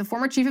Fleitz. He was the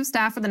former chief of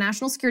staff for the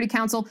National Security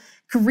Council,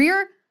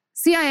 career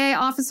CIA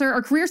officer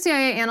or career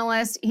CIA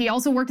analyst. He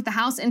also worked at the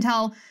House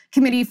Intel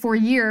Committee for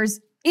years.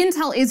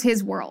 Intel is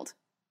his world.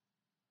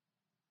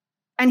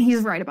 And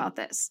he's right about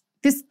this.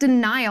 This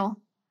denial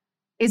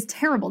is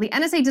terrible. The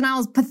NSA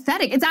denial is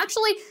pathetic. It's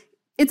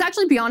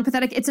actually beyond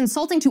pathetic. It's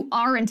insulting to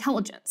our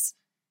intelligence.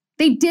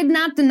 They did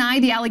not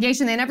deny the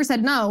allegation. They never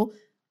said, no,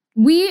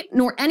 we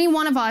nor any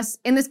one of us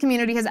in this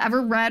community has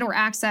ever read or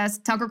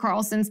accessed Tucker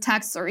Carlson's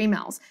texts or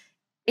emails.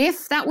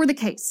 If that were the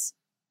case,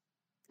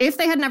 if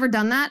they had never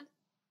done that,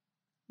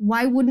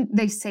 why wouldn't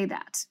they say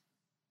that?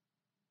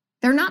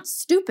 They're not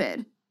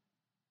stupid.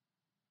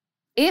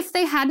 If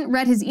they hadn't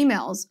read his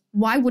emails,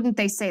 why wouldn't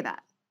they say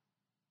that?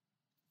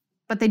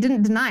 But they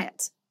didn't deny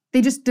it.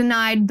 They just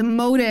denied the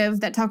motive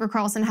that Tucker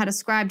Carlson had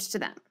ascribed to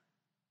them.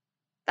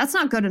 That's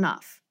not good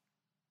enough.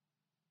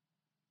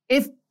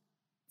 If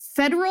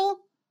federal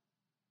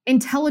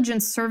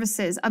intelligence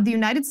services of the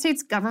United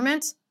States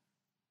government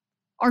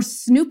are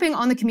snooping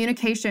on the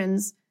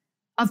communications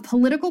of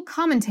political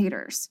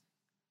commentators,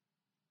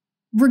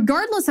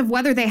 regardless of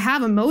whether they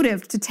have a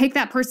motive to take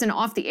that person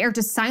off the air,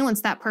 to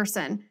silence that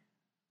person,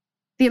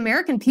 the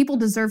American people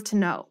deserve to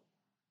know.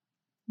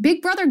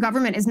 Big Brother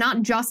government is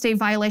not just a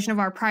violation of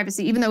our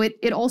privacy, even though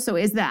it also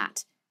is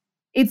that.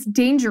 It's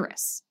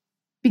dangerous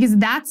because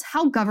that's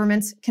how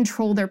governments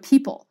control their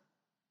people.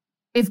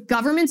 If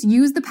governments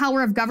use the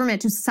power of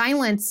government to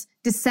silence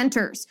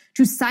dissenters,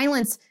 to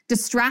silence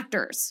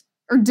distractors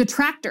or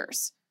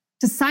detractors,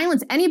 to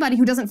silence anybody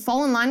who doesn't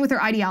fall in line with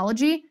their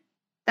ideology,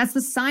 that's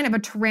the sign of a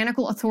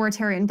tyrannical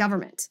authoritarian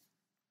government.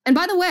 And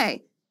by the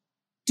way,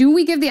 do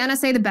we give the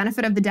NSA the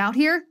benefit of the doubt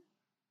here?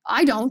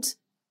 I don't.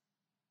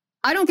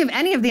 I don't give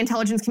any of the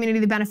intelligence community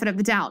the benefit of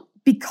the doubt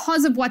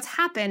because of what's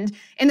happened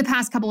in the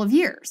past couple of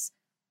years.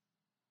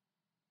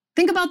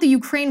 Think about the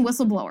Ukraine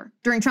whistleblower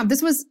during Trump.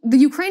 This was the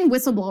Ukraine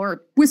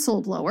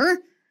whistleblower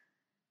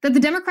that the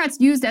Democrats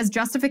used as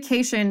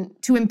justification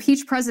to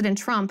impeach President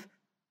Trump.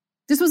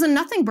 This was a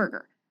nothing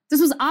burger. This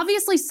was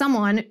obviously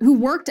someone who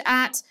worked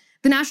at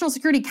the National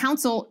Security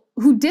Council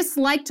who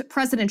disliked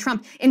President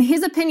Trump. In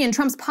his opinion,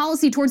 Trump's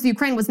policy towards the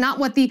Ukraine was not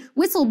what the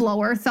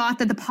whistleblower thought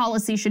that the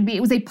policy should be. It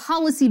was a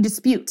policy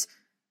dispute.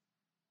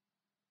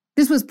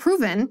 This was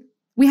proven.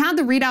 We had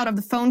the readout of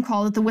the phone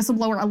call that the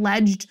whistleblower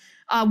alleged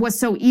was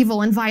so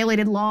evil and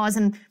violated laws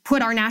and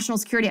put our national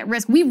security at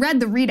risk. We read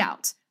the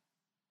readout.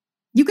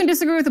 You can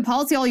disagree with the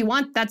policy all you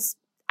want. That's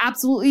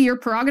absolutely your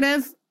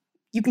prerogative.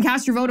 You can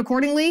cast your vote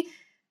accordingly.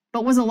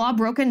 But was the law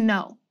broken?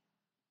 No.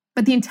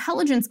 But the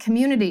intelligence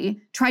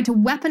community tried to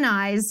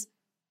weaponize,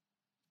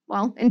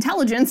 well,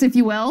 intelligence, if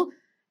you will,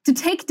 to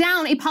take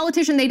down a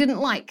politician they didn't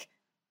like.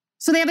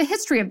 So they have a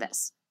history of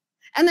this.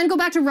 And then go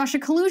back to Russia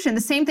collusion.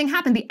 The same thing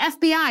happened. The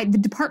FBI, the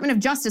Department of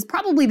Justice,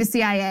 probably the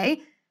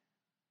CIA,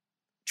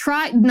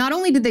 not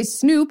only did they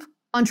snoop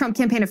on Trump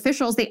campaign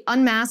officials, they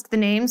unmasked the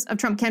names of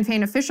Trump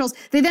campaign officials.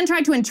 They then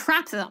tried to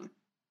entrap them.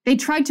 They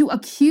tried to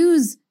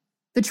accuse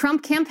the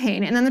Trump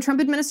campaign and then the Trump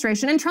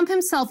administration and Trump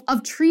himself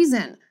of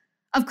treason,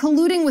 of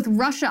colluding with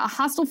Russia, a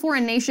hostile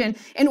foreign nation,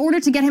 in order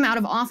to get him out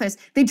of office.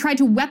 They tried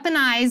to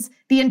weaponize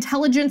the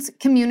intelligence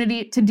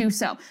community to do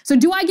so. So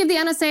do I give the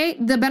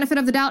NSA the benefit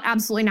of the doubt?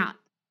 Absolutely not.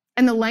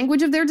 And the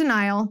language of their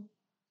denial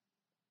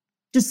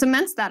just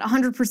cements that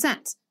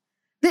 100%.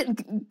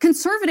 The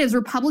conservatives,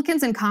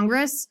 Republicans in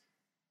Congress,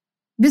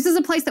 this is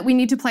a place that we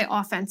need to play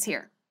offense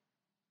here.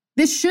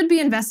 This should be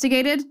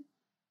investigated.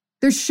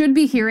 There should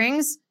be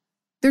hearings.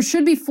 There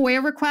should be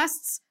FOIA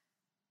requests.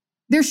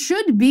 There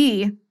should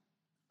be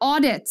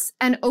audits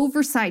and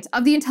oversight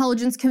of the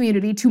intelligence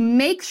community to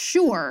make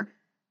sure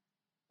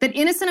that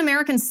innocent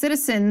American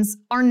citizens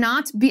are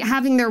not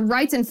having their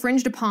rights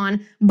infringed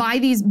upon by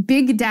these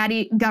big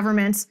daddy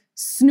governments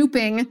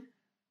snooping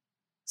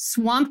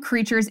swamp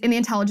creatures in the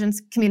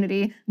intelligence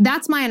community.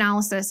 That's my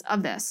analysis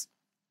of this.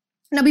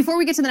 Now, before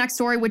we get to the next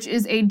story, which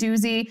is a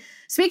doozy,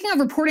 speaking of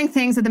reporting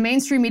things that the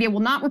mainstream media will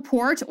not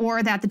report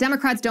or that the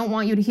Democrats don't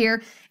want you to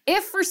hear,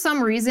 if for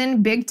some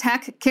reason big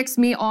tech kicks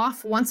me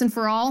off once and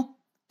for all,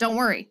 don't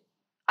worry.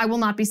 I will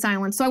not be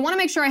silent. So I want to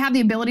make sure I have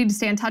the ability to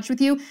stay in touch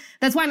with you.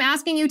 That's why I'm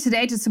asking you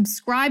today to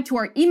subscribe to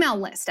our email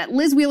list at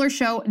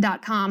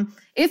LizWheelerShow.com.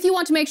 If you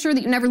want to make sure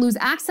that you never lose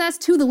access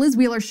to The Liz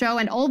Wheeler Show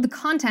and all of the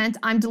content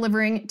I'm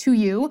delivering to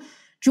you,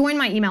 join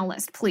my email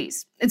list,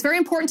 please. It's very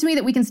important to me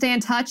that we can stay in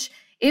touch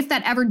if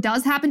that ever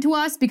does happen to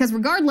us, because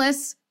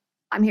regardless,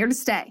 I'm here to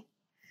stay.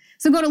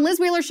 So go to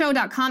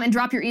LizWheelerShow.com and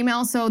drop your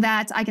email so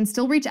that I can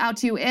still reach out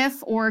to you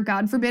if, or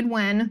God forbid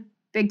when,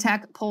 big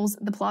tech pulls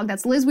the plug.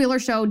 That's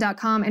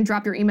LizWheelerShow.com and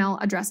drop your email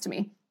address to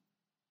me.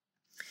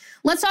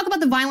 Let's talk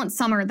about the violent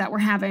summer that we're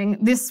having.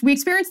 We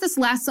experienced this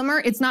last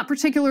summer. It's not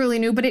particularly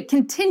new, but it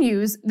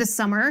continues this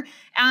summer.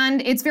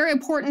 And it's very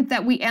important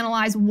that we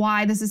analyze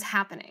why this is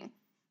happening.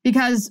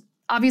 Because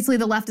obviously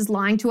the left is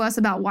lying to us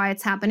about why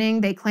it's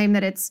happening. They claim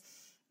that it's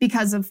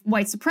because of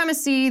white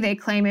supremacy. They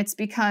claim it's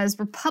because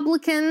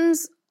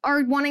Republicans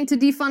are wanting to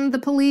defund the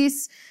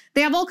police.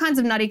 They have all kinds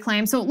of nutty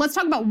claims. So let's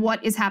talk about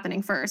what is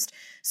happening first.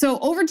 So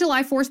over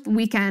July 4th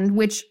weekend,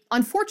 which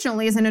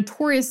unfortunately is a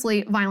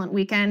notoriously violent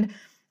weekend,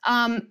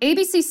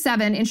 ABC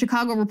 7 in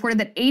Chicago reported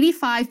that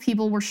 85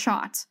 people were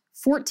shot,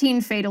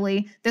 14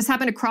 fatally. This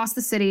happened across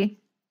the city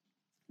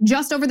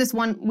just over this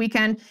one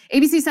weekend.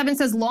 ABC 7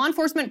 says law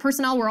enforcement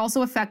personnel were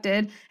also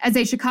affected as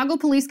a Chicago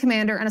police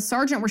commander and a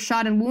sergeant were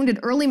shot and wounded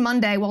early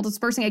Monday while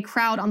dispersing a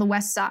crowd on the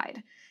west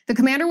side. The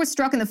commander was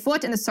struck in the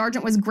foot and the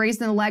sergeant was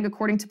grazed in the leg,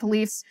 according to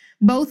police.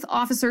 Both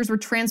officers were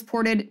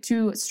transported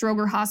to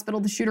Stroger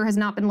Hospital. The shooter has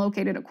not been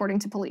located, according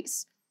to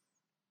police.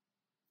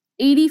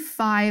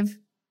 85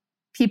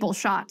 people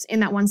shot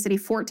in that one city,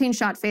 14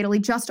 shot fatally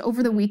just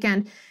over the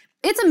weekend.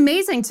 It's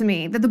amazing to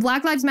me that the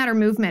Black Lives Matter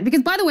movement,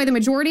 because by the way, the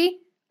majority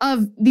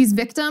of these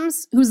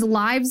victims whose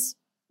lives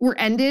were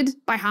ended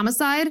by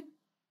homicide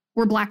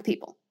were Black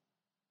people.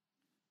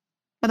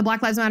 By the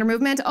Black Lives Matter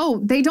movement,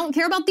 they don't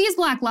care about these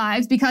Black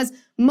lives because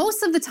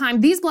most of the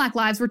time these Black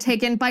lives were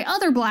taken by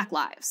other Black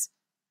lives.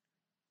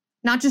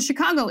 Not just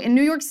Chicago, in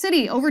New York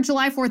City over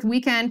July 4th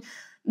weekend,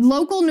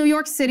 local New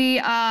York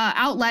City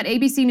outlet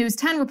ABC News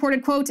 10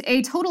 reported, quote,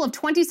 a total of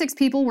 26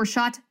 people were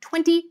shot.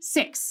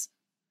 26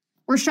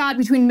 were shot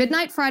between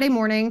midnight Friday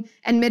morning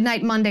and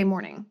midnight Monday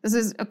morning. This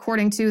is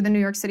according to the New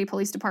York City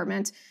Police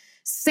Department.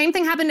 Same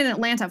thing happened in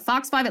Atlanta.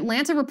 Fox 5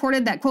 Atlanta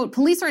reported that, quote,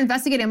 police are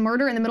investigating a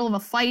murder in the middle of a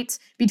fight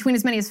between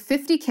as many as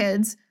 50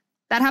 kids.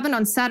 That happened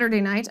on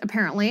Saturday night,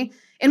 apparently.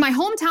 In my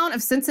hometown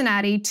of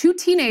Cincinnati, 2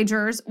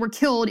 teenagers were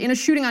killed in a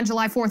shooting on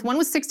July 4th. One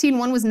was 16,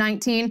 one was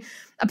 19.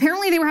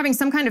 Apparently they were having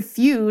some kind of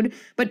feud,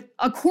 but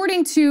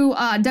according to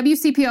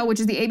WCPO,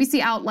 which is the ABC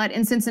outlet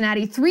in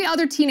Cincinnati, 3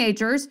 other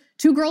teenagers,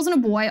 2 girls and a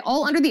boy,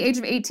 all under the age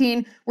of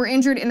 18, were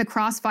injured in the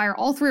crossfire.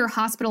 All 3 are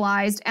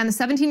hospitalized, and the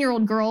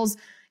 17-year-old girl's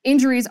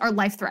injuries are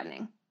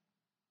life-threatening.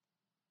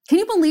 Can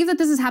you believe that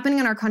this is happening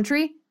in our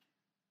country?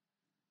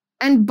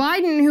 And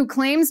Biden, who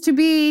claims to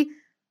be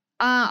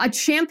a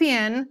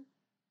champion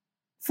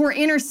for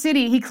inner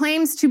city, he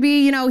claims to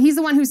be, he's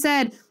the one who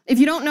said, if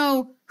you don't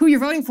know who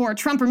you're voting for,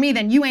 Trump or me,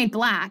 then you ain't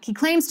Black. He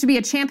claims to be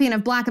a champion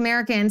of Black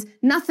Americans.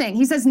 Nothing.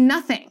 He says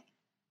nothing.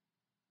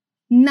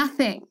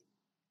 Nothing.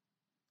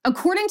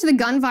 According to the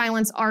Gun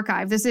Violence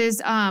Archive, this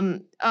is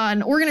an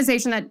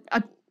organization that,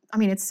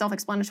 it's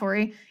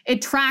self-explanatory.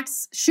 It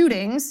tracks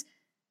shootings.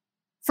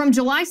 From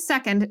July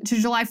 2nd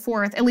to July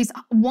 4th, at least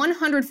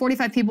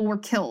 145 people were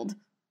killed.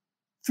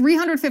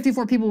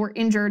 354 people were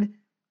injured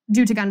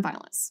due to gun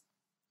violence.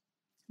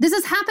 This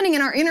is happening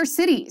in our inner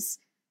cities.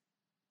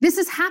 This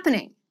is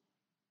happening.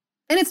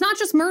 And it's not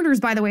just murders,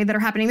 by the way, that are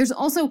happening. There's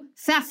also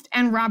theft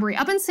and robbery.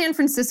 Up in San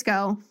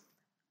Francisco,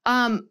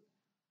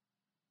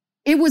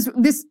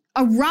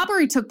 a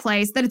robbery took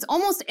place that it's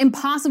almost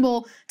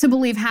impossible to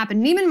believe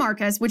happened. Neiman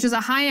Marcus, which is a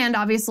high-end,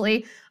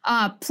 obviously,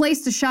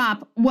 place to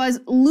shop, was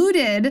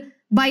looted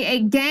by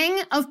a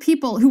gang of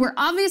people who were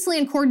obviously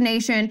in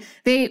coordination.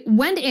 They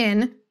went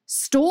in,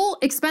 stole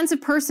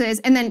expensive purses,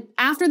 and then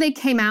after they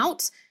came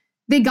out,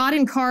 they got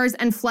in cars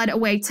and fled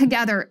away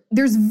together.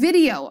 There's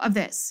video of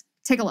this.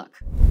 Take a look.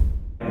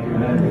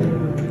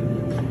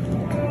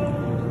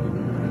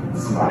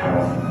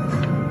 Smile.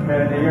 And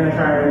they're gonna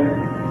try and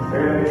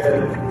they're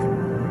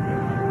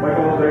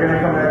gonna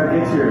come back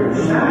and get you.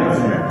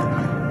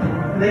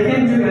 They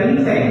can't do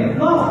anything.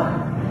 Look.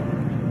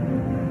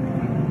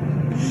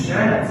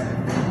 Shit.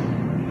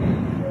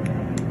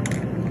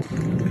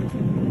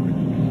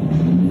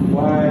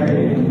 Why?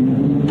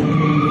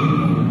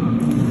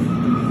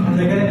 Are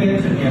they gonna get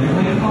into the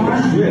getaway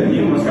car? Shit, you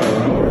almost got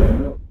run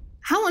over.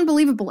 How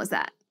unbelievable is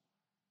that?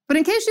 But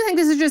in case you think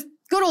this is just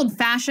good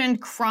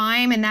old-fashioned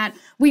crime and that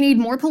we need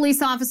more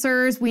police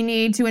officers, we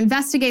need to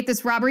investigate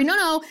this robbery.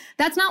 No,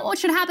 that's not what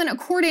should happen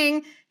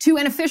according to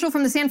an official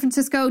from the San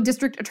Francisco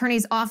District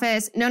Attorney's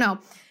Office. No.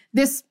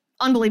 This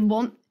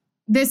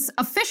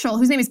official,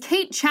 whose name is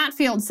Kate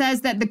Chatfield,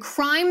 says that the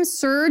crime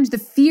surge, the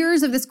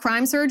fears of this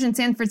crime surge in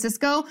San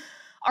Francisco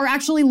are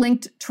actually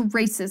linked to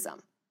racism.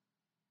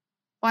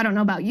 Well, I don't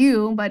know about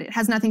you, but it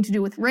has nothing to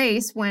do with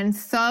race when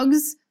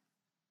thugs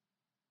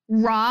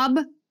rob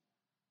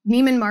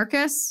Neiman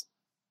Marcus,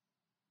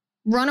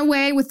 run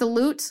away with the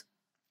loot.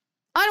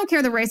 I don't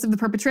care the race of the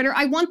perpetrator.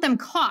 I want them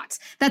caught.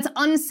 That's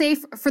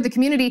unsafe for the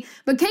community.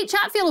 But Kate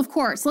Chatfield, of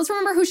course, let's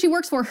remember who she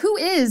works for. Who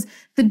is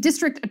the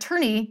district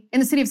attorney in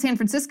the city of San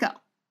Francisco?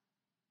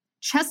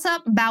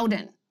 Chesa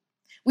Bowden.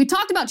 We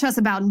talked about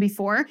Chesa Bowden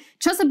before.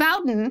 Chesa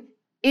Bowden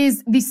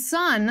is the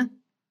son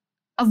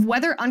of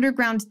Weather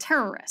Underground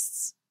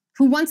terrorists,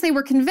 who once they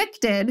were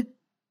convicted,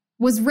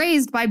 was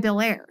raised by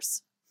Bill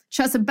Ayers.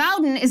 Chesa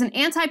Bowden is an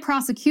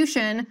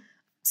anti-prosecution,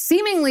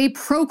 seemingly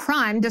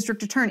pro-crime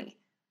district attorney.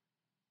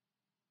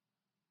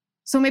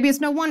 So maybe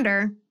it's no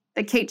wonder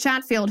that Kate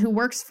Chatfield, who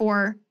works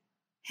for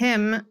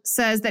him,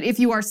 says that if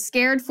you are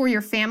scared for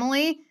your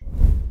family,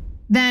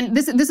 then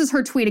this is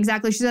her tweet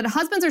exactly. She said,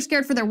 husbands are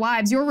scared for their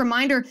wives. You're a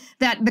reminder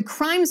that the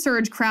crime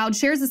surge crowd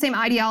shares the same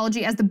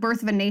ideology as The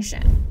Birth of a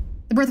Nation.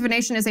 The Birth of a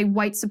Nation is a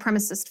white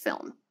supremacist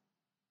film.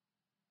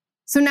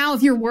 So now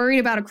if you're worried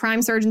about a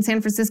crime surge in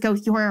San Francisco,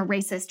 you're a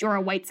racist, you're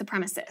a white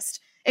supremacist.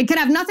 It could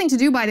have nothing to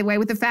do, by the way,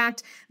 with the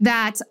fact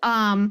that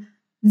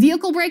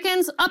vehicle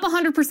break-ins up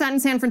 100% in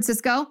San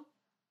Francisco.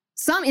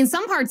 In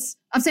some parts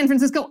of San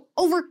Francisco,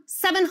 over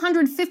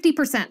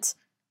 750%.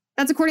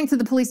 That's according to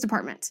the police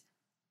department.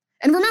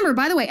 And remember,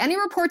 by the way, any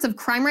reports of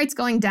crime rates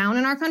going down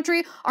in our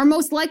country are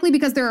most likely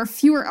because there are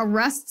fewer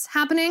arrests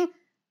happening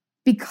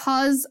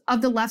because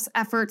of the left's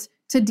effort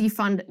to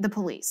defund the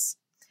police.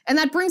 And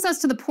that brings us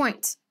to the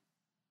point.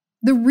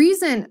 The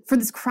reason for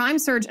this crime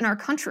surge in our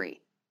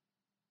country: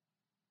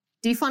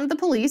 defund the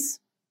police,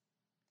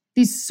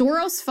 these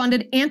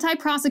Soros-funded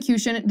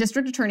anti-prosecution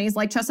district attorneys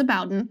like Chesa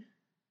Bowden,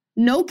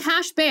 no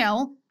cash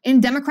bail in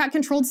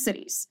Democrat-controlled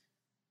cities,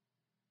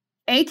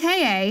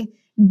 AKA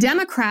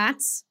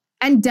Democrats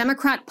and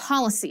Democrat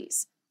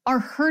policies are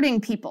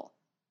hurting people.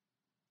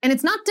 And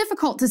it's not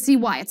difficult to see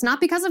why. It's not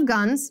because of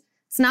guns.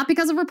 It's not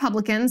because of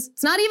Republicans.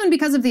 It's not even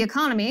because of the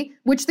economy,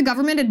 which the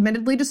government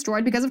admittedly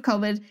destroyed because of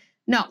COVID.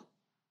 No.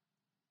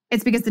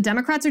 It's because the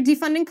Democrats are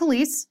defunding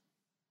police.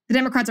 The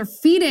Democrats are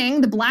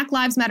feeding the Black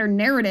Lives Matter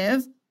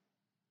narrative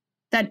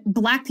that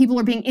Black people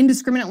are being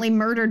indiscriminately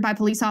murdered by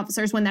police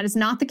officers when that is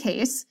not the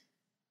case.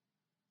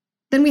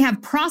 Then we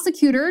have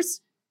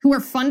prosecutors who are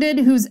funded,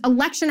 whose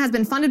election has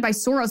been funded by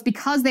Soros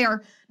because they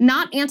are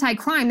not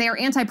anti-crime, they are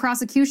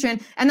anti-prosecution.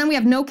 And then we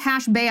have no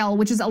cash bail,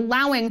 which is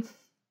allowing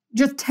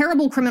just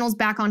terrible criminals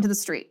back onto the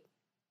street.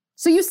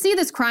 So you see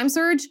this crime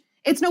surge.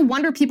 It's no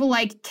wonder people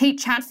like Kate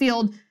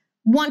Chatfield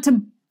want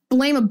to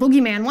blame a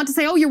boogeyman, want to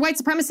say, oh, you're white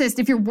supremacist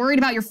if you're worried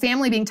about your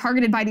family being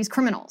targeted by these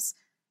criminals.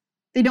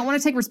 They don't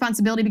want to take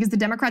responsibility because the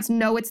Democrats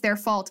know it's their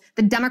fault.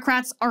 The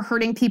Democrats are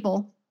hurting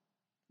people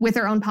with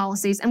their own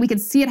policies, and we can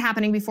see it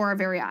happening before our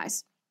very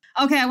eyes.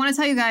 Okay, I want to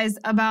tell you guys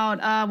about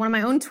one of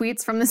my own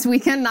tweets from this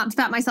weekend, not to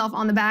pat myself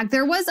on the back.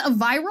 There was a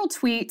viral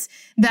tweet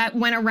that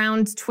went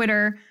around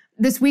Twitter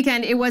this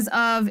weekend. It was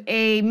of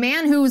a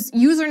man whose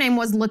username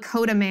was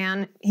Lakota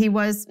Man. He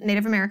was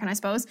Native American, I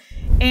suppose.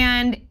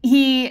 And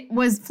he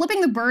was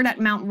flipping the bird at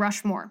Mount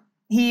Rushmore.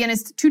 He and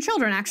his two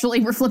children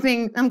actually were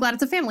flipping, I'm glad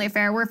it's a family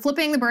affair, were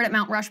flipping the bird at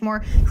Mount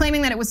Rushmore,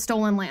 claiming that it was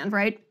stolen land,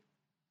 right?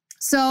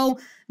 So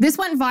this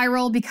went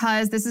viral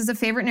because this is a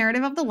favorite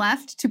narrative of the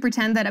left, to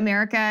pretend that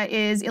America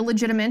is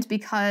illegitimate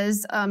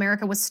because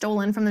America was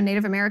stolen from the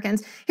Native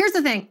Americans. Here's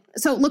the thing.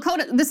 So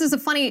Lakota, this is a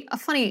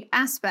funny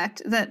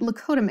aspect that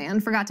Lakota Man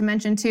forgot to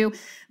mention too.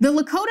 The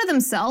Lakota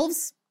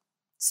themselves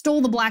stole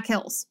the Black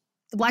Hills.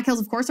 The Black Hills,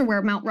 of course, are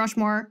where Mount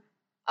Rushmore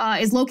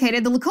is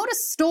located. The Lakota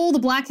stole the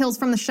Black Hills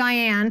from the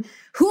Cheyenne,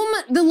 whom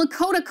the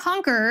Lakota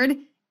conquered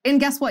in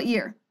guess what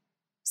year?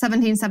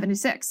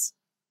 1776.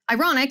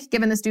 Ironic,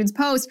 given this dude's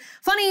post.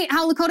 Funny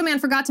how Lakota Man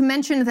forgot to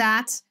mention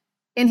that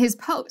in his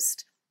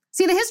post.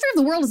 See, the history of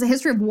the world is a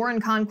history of war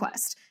and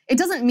conquest. It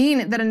doesn't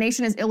mean that a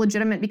nation is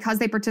illegitimate because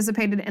they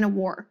participated in a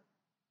war.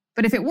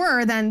 But if it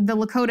were, then the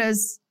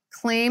Lakota's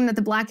claim that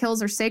the Black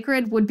Hills are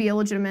sacred would be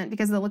illegitimate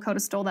because the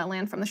Lakota stole that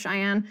land from the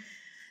Cheyenne.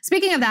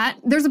 Speaking of that,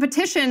 there's a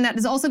petition that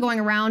is also going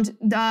around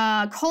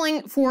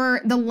calling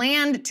for the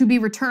land to be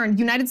returned,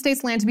 United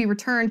States land to be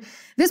returned.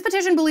 This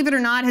petition, believe it or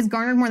not, has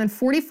garnered more than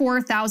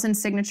 44,000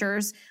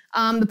 signatures.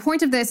 The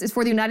point of this is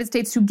for the United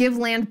States to give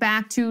land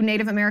back to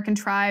Native American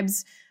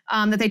tribes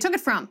that they took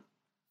it from.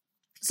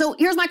 So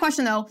here's my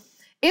question, though.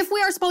 If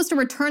we are supposed to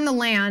return the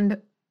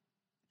land,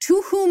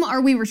 to whom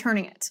are we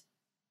returning it?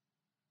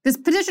 This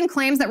petition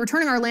claims that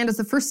returning our land is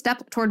the first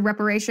step toward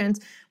reparations.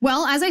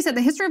 Well, as I said,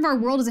 the history of our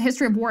world is a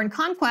history of war and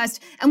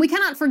conquest, and we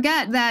cannot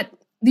forget that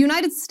the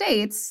United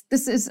States,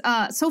 this is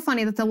so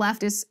funny that the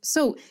left is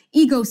so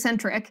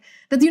egocentric,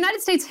 that the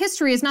United States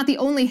history is not the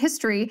only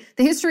history.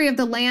 The history of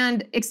the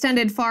land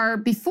extended far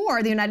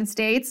before the United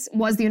States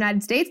was the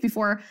United States,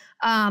 before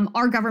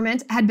our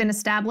government had been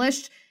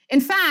established.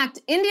 In fact,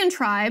 Indian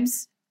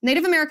tribes,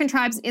 Native American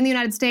tribes in the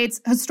United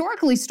States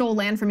historically stole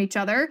land from each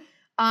other.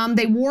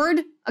 They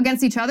warred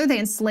against each other. They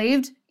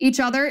enslaved each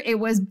other. It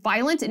was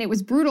violent and it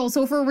was brutal.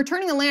 So if we're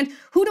returning the land,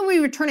 who do we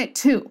return it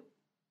to?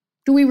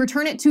 Do we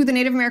return it to the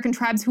Native American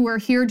tribes who were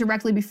here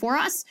directly before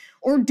us?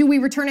 Or do we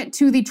return it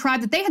to the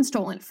tribe that they had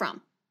stolen it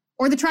from?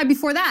 Or the tribe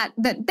before that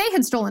they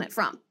had stolen it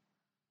from?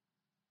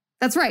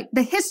 That's right.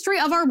 The history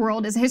of our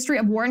world is a history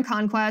of war and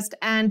conquest,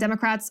 and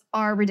Democrats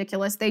are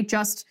ridiculous. They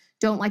just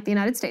don't like the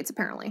United States,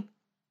 apparently.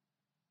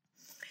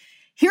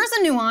 Here's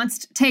a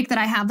nuanced take that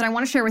I have that I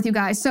want to share with you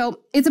guys. So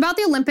it's about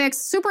the Olympics.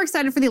 Super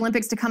excited for the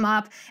Olympics to come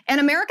up. An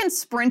American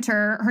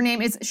sprinter, her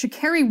name is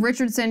Sha'Carri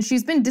Richardson.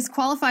 She's been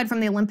disqualified from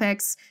the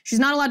Olympics. She's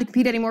not allowed to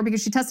compete anymore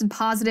because she tested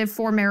positive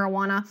for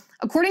marijuana.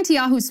 According to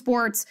Yahoo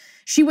Sports,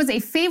 she was a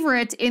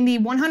favorite in the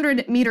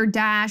 100-meter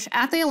dash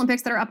at the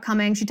Olympics that are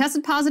upcoming. She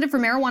tested positive for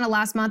marijuana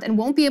last month and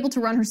won't be able to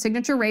run her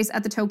signature race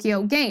at the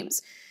Tokyo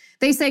Games.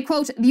 They say,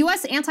 quote, the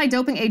U.S.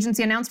 anti-doping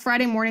agency announced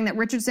Friday morning that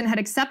Richardson had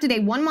accepted a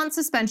 1-month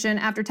suspension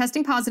after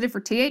testing positive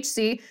for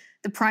THC,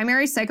 the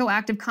primary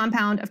psychoactive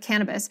compound of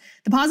cannabis.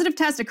 The positive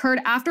test occurred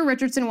after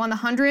Richardson won the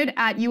 100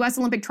 at U.S.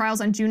 Olympic trials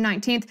on June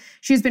 19th.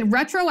 She has been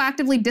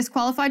retroactively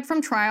disqualified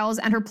from trials,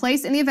 and her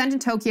place in the event in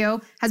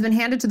Tokyo has been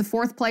handed to the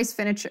 4th-place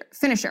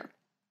finisher.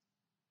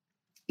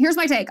 Here's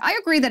my take. I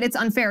agree that it's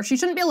unfair. She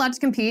shouldn't be allowed to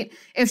compete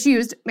if she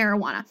used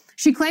marijuana.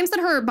 She claims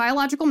that her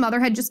biological mother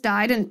had just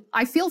died, and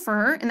I feel for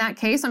her in that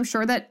case. I'm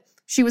sure that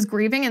she was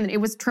grieving and it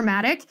was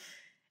traumatic.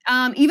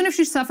 Even if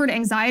she suffered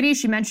anxiety,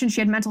 she mentioned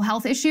she had mental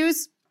health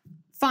issues.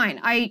 Fine.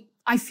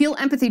 I feel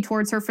empathy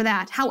towards her for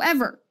that.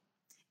 However,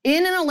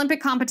 in an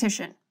Olympic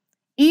competition,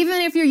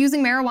 even if you're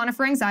using marijuana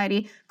for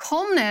anxiety,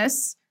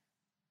 calmness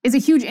is a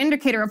huge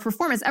indicator of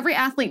performance. Every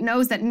athlete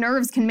knows that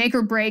nerves can make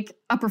or break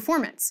a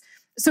performance.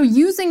 So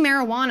using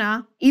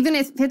marijuana, even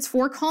if it's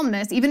for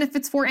calmness, even if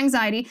it's for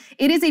anxiety,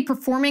 it is a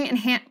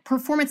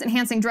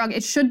performance-enhancing drug.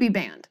 It should be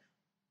banned.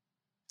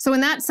 So in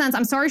that sense,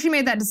 I'm sorry she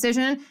made that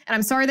decision, and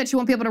I'm sorry that she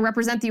won't be able to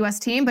represent the U.S.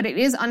 team, but it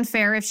is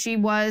unfair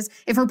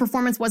if her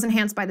performance was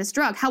enhanced by this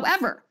drug.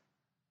 However,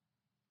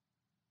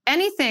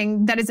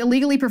 anything that is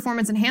illegally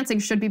performance-enhancing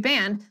should be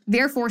banned.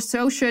 Therefore,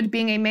 so should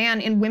being a man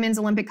in women's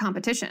Olympic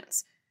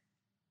competitions.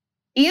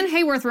 Ian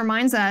Hayworth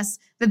reminds us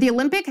that the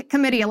Olympic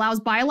Committee allows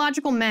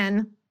biological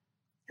men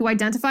who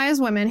identify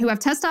as women, who have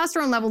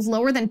testosterone levels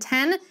lower than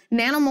 10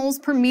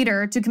 nanomoles per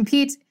meter to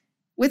compete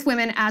with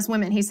women as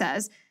women, he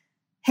says.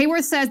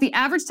 Hayworth says the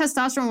average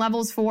testosterone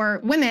levels for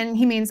women,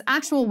 he means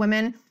actual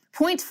women,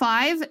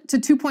 0.5 to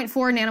 2.4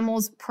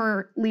 nanomoles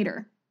per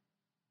liter.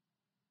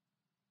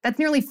 That's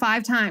nearly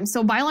 5 times.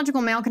 So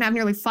biological male can have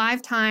nearly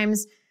 5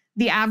 times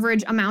the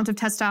average amount of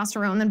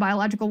testosterone than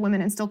biological women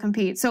and still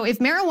compete. So if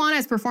marijuana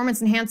is performance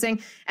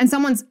enhancing and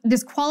someone's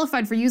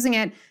disqualified for using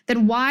it,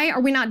 then why are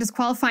we not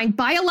disqualifying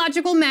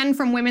biological men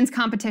from women's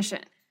competition?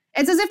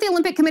 It's as if the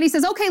Olympic Committee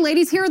says, okay,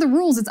 ladies, here are the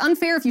rules. It's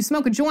unfair if you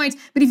smoke a joint,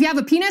 but if you have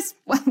a penis,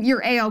 well,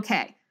 you're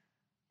A-okay.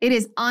 It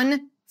is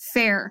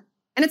unfair.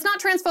 And it's not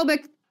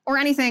transphobic or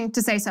anything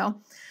to say so.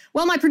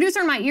 Well, my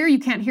producer in my ear, you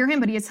can't hear him,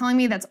 but he is telling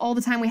me that's all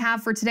the time we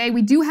have for today.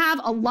 We do have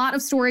a lot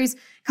of stories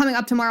coming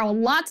up tomorrow, a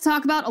lot to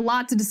talk about, a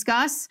lot to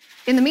discuss.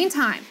 In the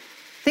meantime,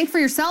 think for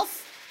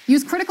yourself,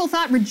 use critical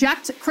thought,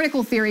 reject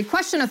critical theory,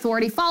 question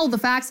authority, follow the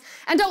facts,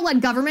 and don't let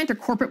government or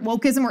corporate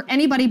wokeism or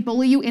anybody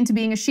bully you into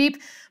being a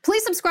sheep.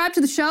 Please subscribe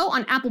to the show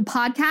on Apple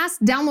Podcasts,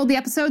 download the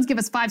episodes, give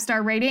us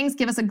 5-star ratings,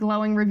 give us a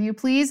glowing review,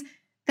 please.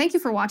 Thank you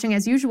for watching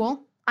as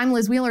usual. I'm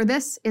Liz Wheeler.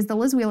 This is The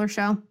Liz Wheeler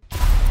Show.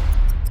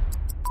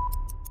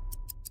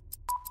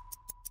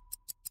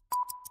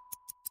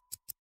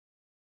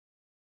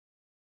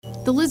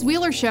 The Liz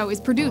Wheeler Show is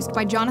produced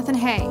by Jonathan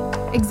Hay,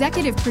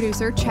 executive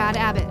producer Chad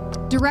Abbott,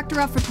 director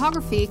of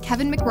photography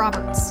Kevin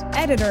McRoberts,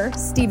 editor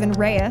Stephen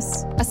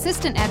Reyes,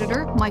 assistant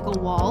editor Michael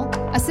Wall,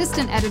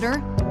 assistant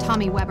editor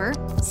Tommy Weber,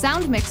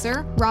 sound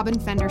mixer Robin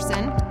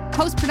Fenderson,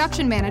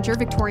 post-production manager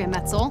Victoria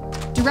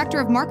Metzel,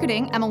 director of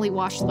marketing Emily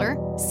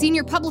Washler,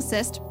 senior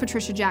publicist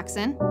Patricia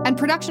Jackson, and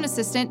production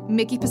assistant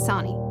Mickey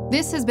Pisani.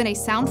 This has been a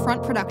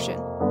Soundfront production.